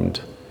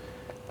conformed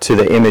to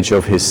the image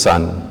of his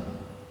Son,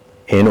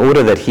 in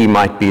order that he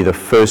might be the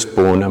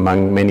firstborn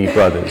among many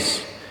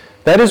brothers.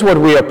 That is what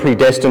we are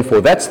predestined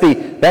for. That's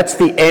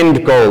the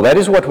end goal. That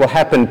is what will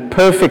happen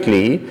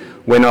perfectly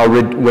when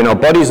our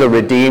bodies are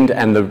redeemed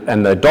and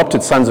the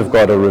adopted sons of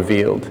God are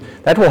revealed.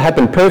 That will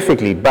happen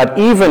perfectly. But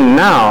even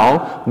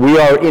now, we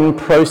are in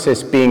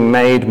process being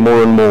made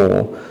more and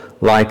more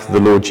like the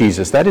Lord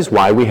Jesus. That is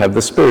why we have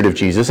the Spirit of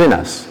Jesus in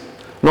us.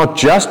 Not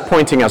just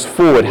pointing us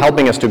forward,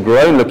 helping us to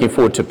grow and looking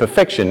forward to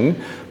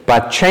perfection,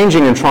 but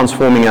changing and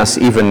transforming us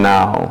even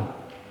now.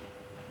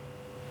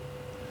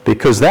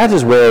 Because that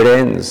is where it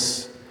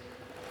ends.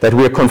 That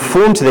we are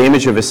conformed to the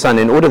image of his Son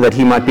in order that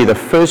he might be the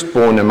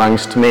firstborn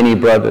amongst many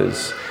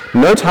brothers.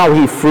 Note how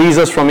he frees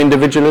us from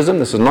individualism.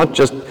 This is not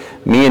just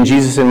me and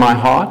Jesus in my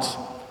heart.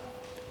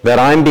 That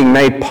I'm being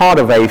made part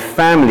of a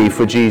family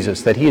for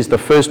Jesus. That he is the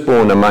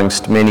firstborn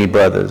amongst many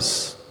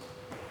brothers.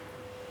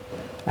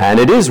 And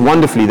it is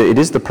wonderfully that it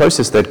is the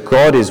process that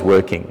God is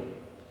working.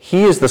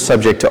 He is the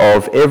subject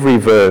of every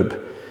verb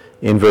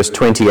in verse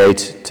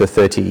 28 to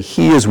 30.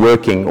 He is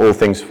working all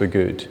things for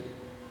good.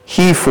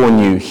 He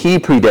foreknew, he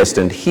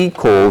predestined, he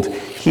called,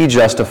 he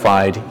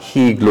justified,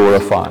 he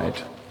glorified.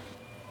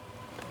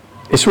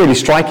 It's really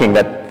striking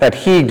that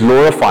he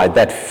glorified,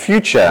 that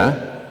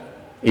future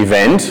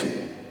event,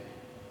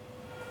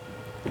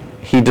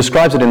 he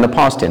describes it in the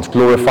past tense,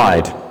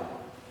 glorified.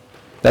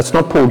 That's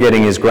not Paul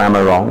getting his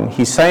grammar wrong.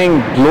 He's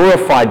saying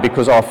glorified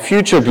because our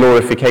future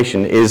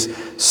glorification is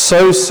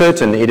so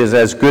certain it is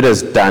as good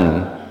as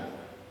done.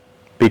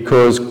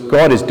 Because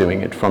God is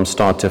doing it from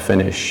start to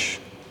finish.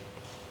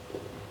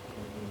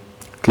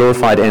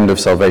 Glorified end of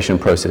salvation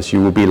process.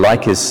 You will be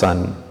like his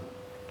Son.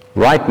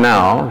 Right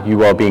now,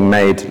 you are being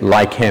made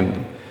like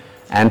him.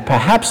 And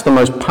perhaps the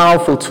most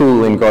powerful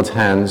tool in God's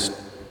hands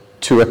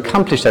to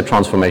accomplish that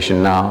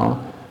transformation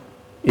now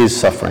is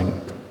suffering.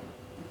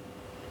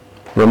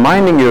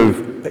 Reminding you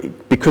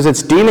of, because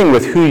it's dealing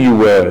with who you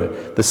were,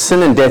 the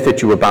sin and death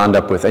that you were bound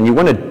up with, and you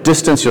want to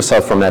distance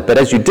yourself from that. But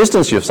as you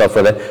distance yourself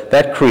from that,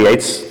 that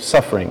creates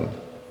suffering.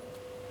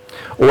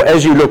 Or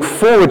as you look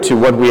forward to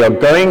what we are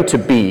going to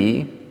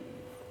be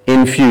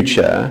in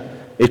future,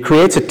 it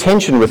creates a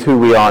tension with who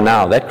we are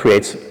now. That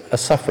creates a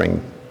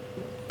suffering.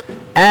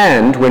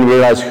 And when we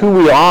realize who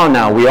we are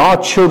now, we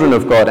are children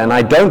of God, and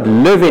I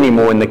don't live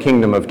anymore in the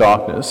kingdom of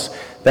darkness,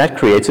 that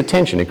creates a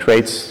tension. It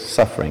creates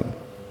suffering.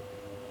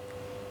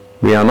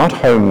 We are not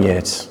home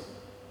yet.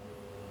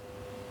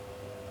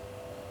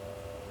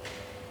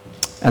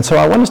 And so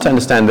I want us to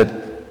understand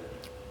that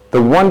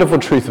the wonderful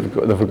truth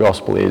of the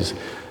gospel is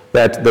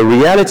that the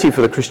reality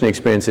for the Christian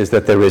experience is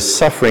that there is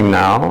suffering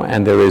now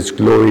and there is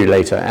glory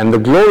later. And the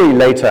glory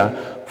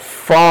later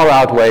far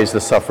outweighs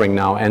the suffering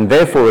now, and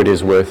therefore it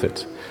is worth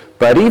it.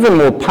 But even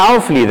more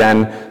powerfully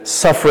than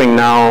suffering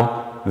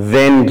now,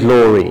 then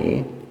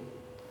glory,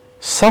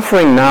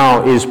 suffering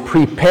now is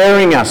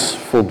preparing us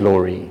for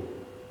glory.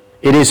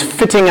 It is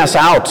fitting us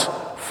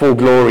out for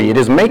glory. It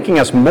is making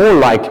us more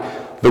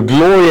like the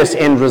glorious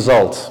end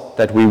result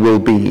that we will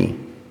be.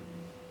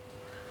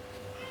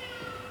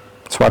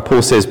 That's why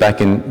Paul says back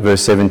in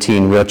verse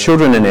 17, we are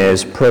children and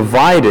heirs,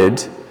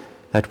 provided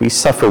that we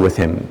suffer with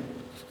him,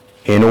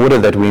 in order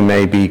that we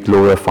may be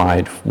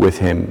glorified with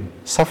him.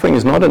 Suffering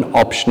is not an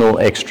optional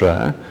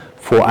extra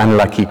for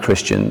unlucky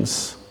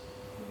Christians.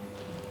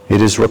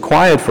 It is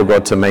required for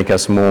God to make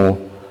us more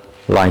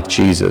like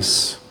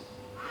Jesus.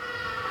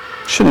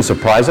 Shouldn't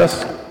surprise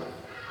us.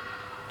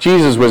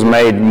 Jesus was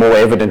made more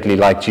evidently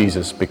like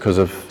Jesus because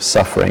of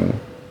suffering.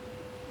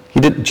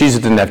 Jesus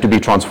didn't have to be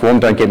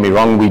transformed, don't get me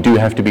wrong, we do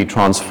have to be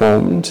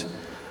transformed.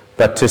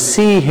 But to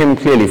see him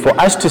clearly, for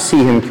us to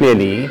see him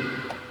clearly,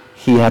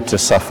 he had to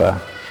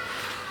suffer.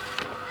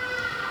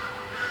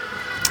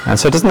 And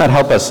so doesn't that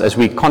help us as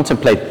we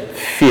contemplate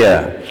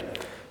fear?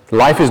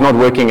 Life is not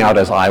working out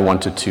as I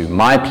wanted to.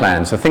 My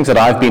plans, the things that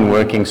I've been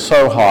working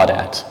so hard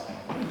at,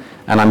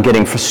 and I'm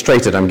getting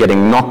frustrated, I'm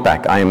getting knocked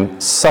back, I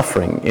am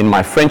suffering in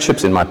my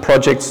friendships, in my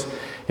projects,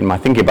 in my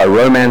thinking about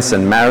romance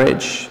and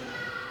marriage.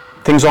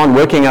 Things aren't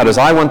working out as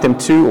I want them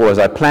to, or as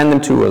I planned them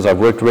to, or as I've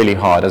worked really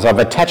hard, as I've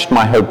attached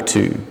my hope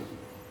to.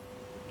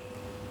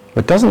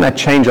 But doesn't that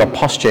change our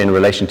posture in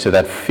relation to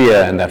that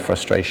fear and that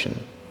frustration?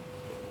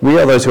 We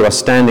are those who are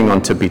standing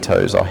on tippy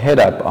toes, our head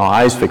up, our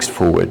eyes fixed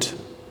forward,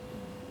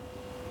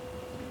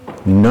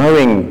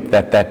 knowing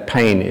that that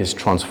pain is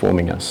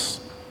transforming us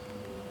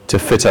to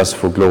fit us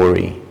for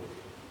glory.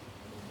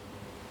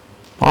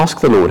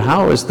 Ask the Lord,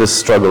 how is this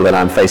struggle that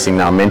I'm facing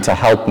now meant to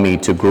help me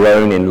to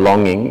groan in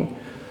longing,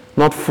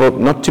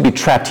 not to be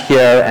trapped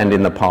here and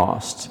in the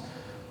past,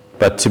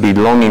 but to be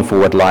longing for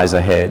what lies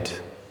ahead,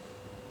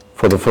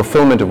 for the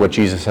fulfillment of what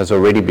Jesus has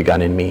already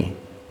begun in me.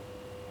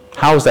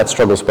 How is that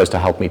struggle supposed to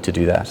help me to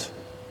do that?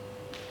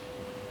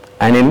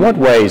 And in what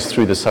ways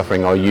through the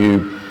suffering are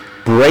you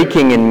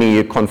breaking in me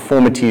a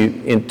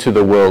conformity into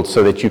the world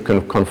so that you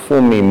can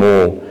conform me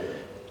more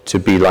to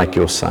be like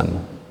your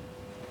Son?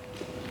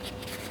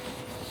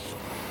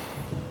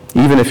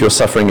 Even if your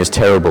suffering is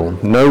terrible,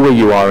 know where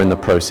you are in the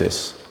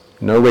process.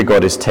 Know where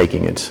God is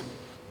taking it.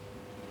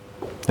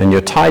 And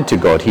you're tied to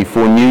God. He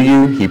foreknew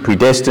you, He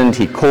predestined,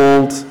 He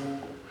called,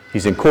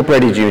 He's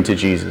incorporated you into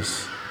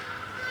Jesus,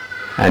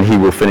 and He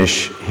will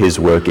finish His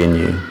work in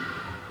you.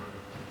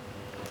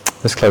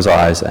 Let's close our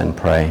eyes and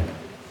pray.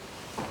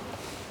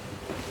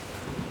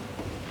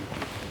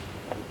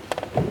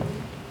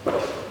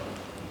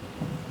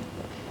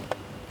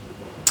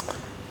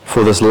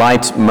 For this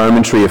light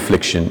momentary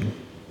affliction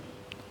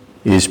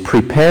is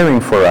preparing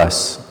for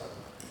us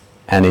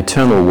an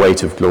eternal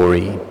weight of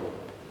glory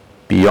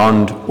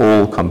beyond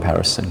all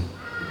comparison.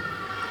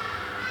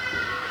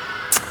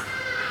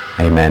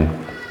 Amen.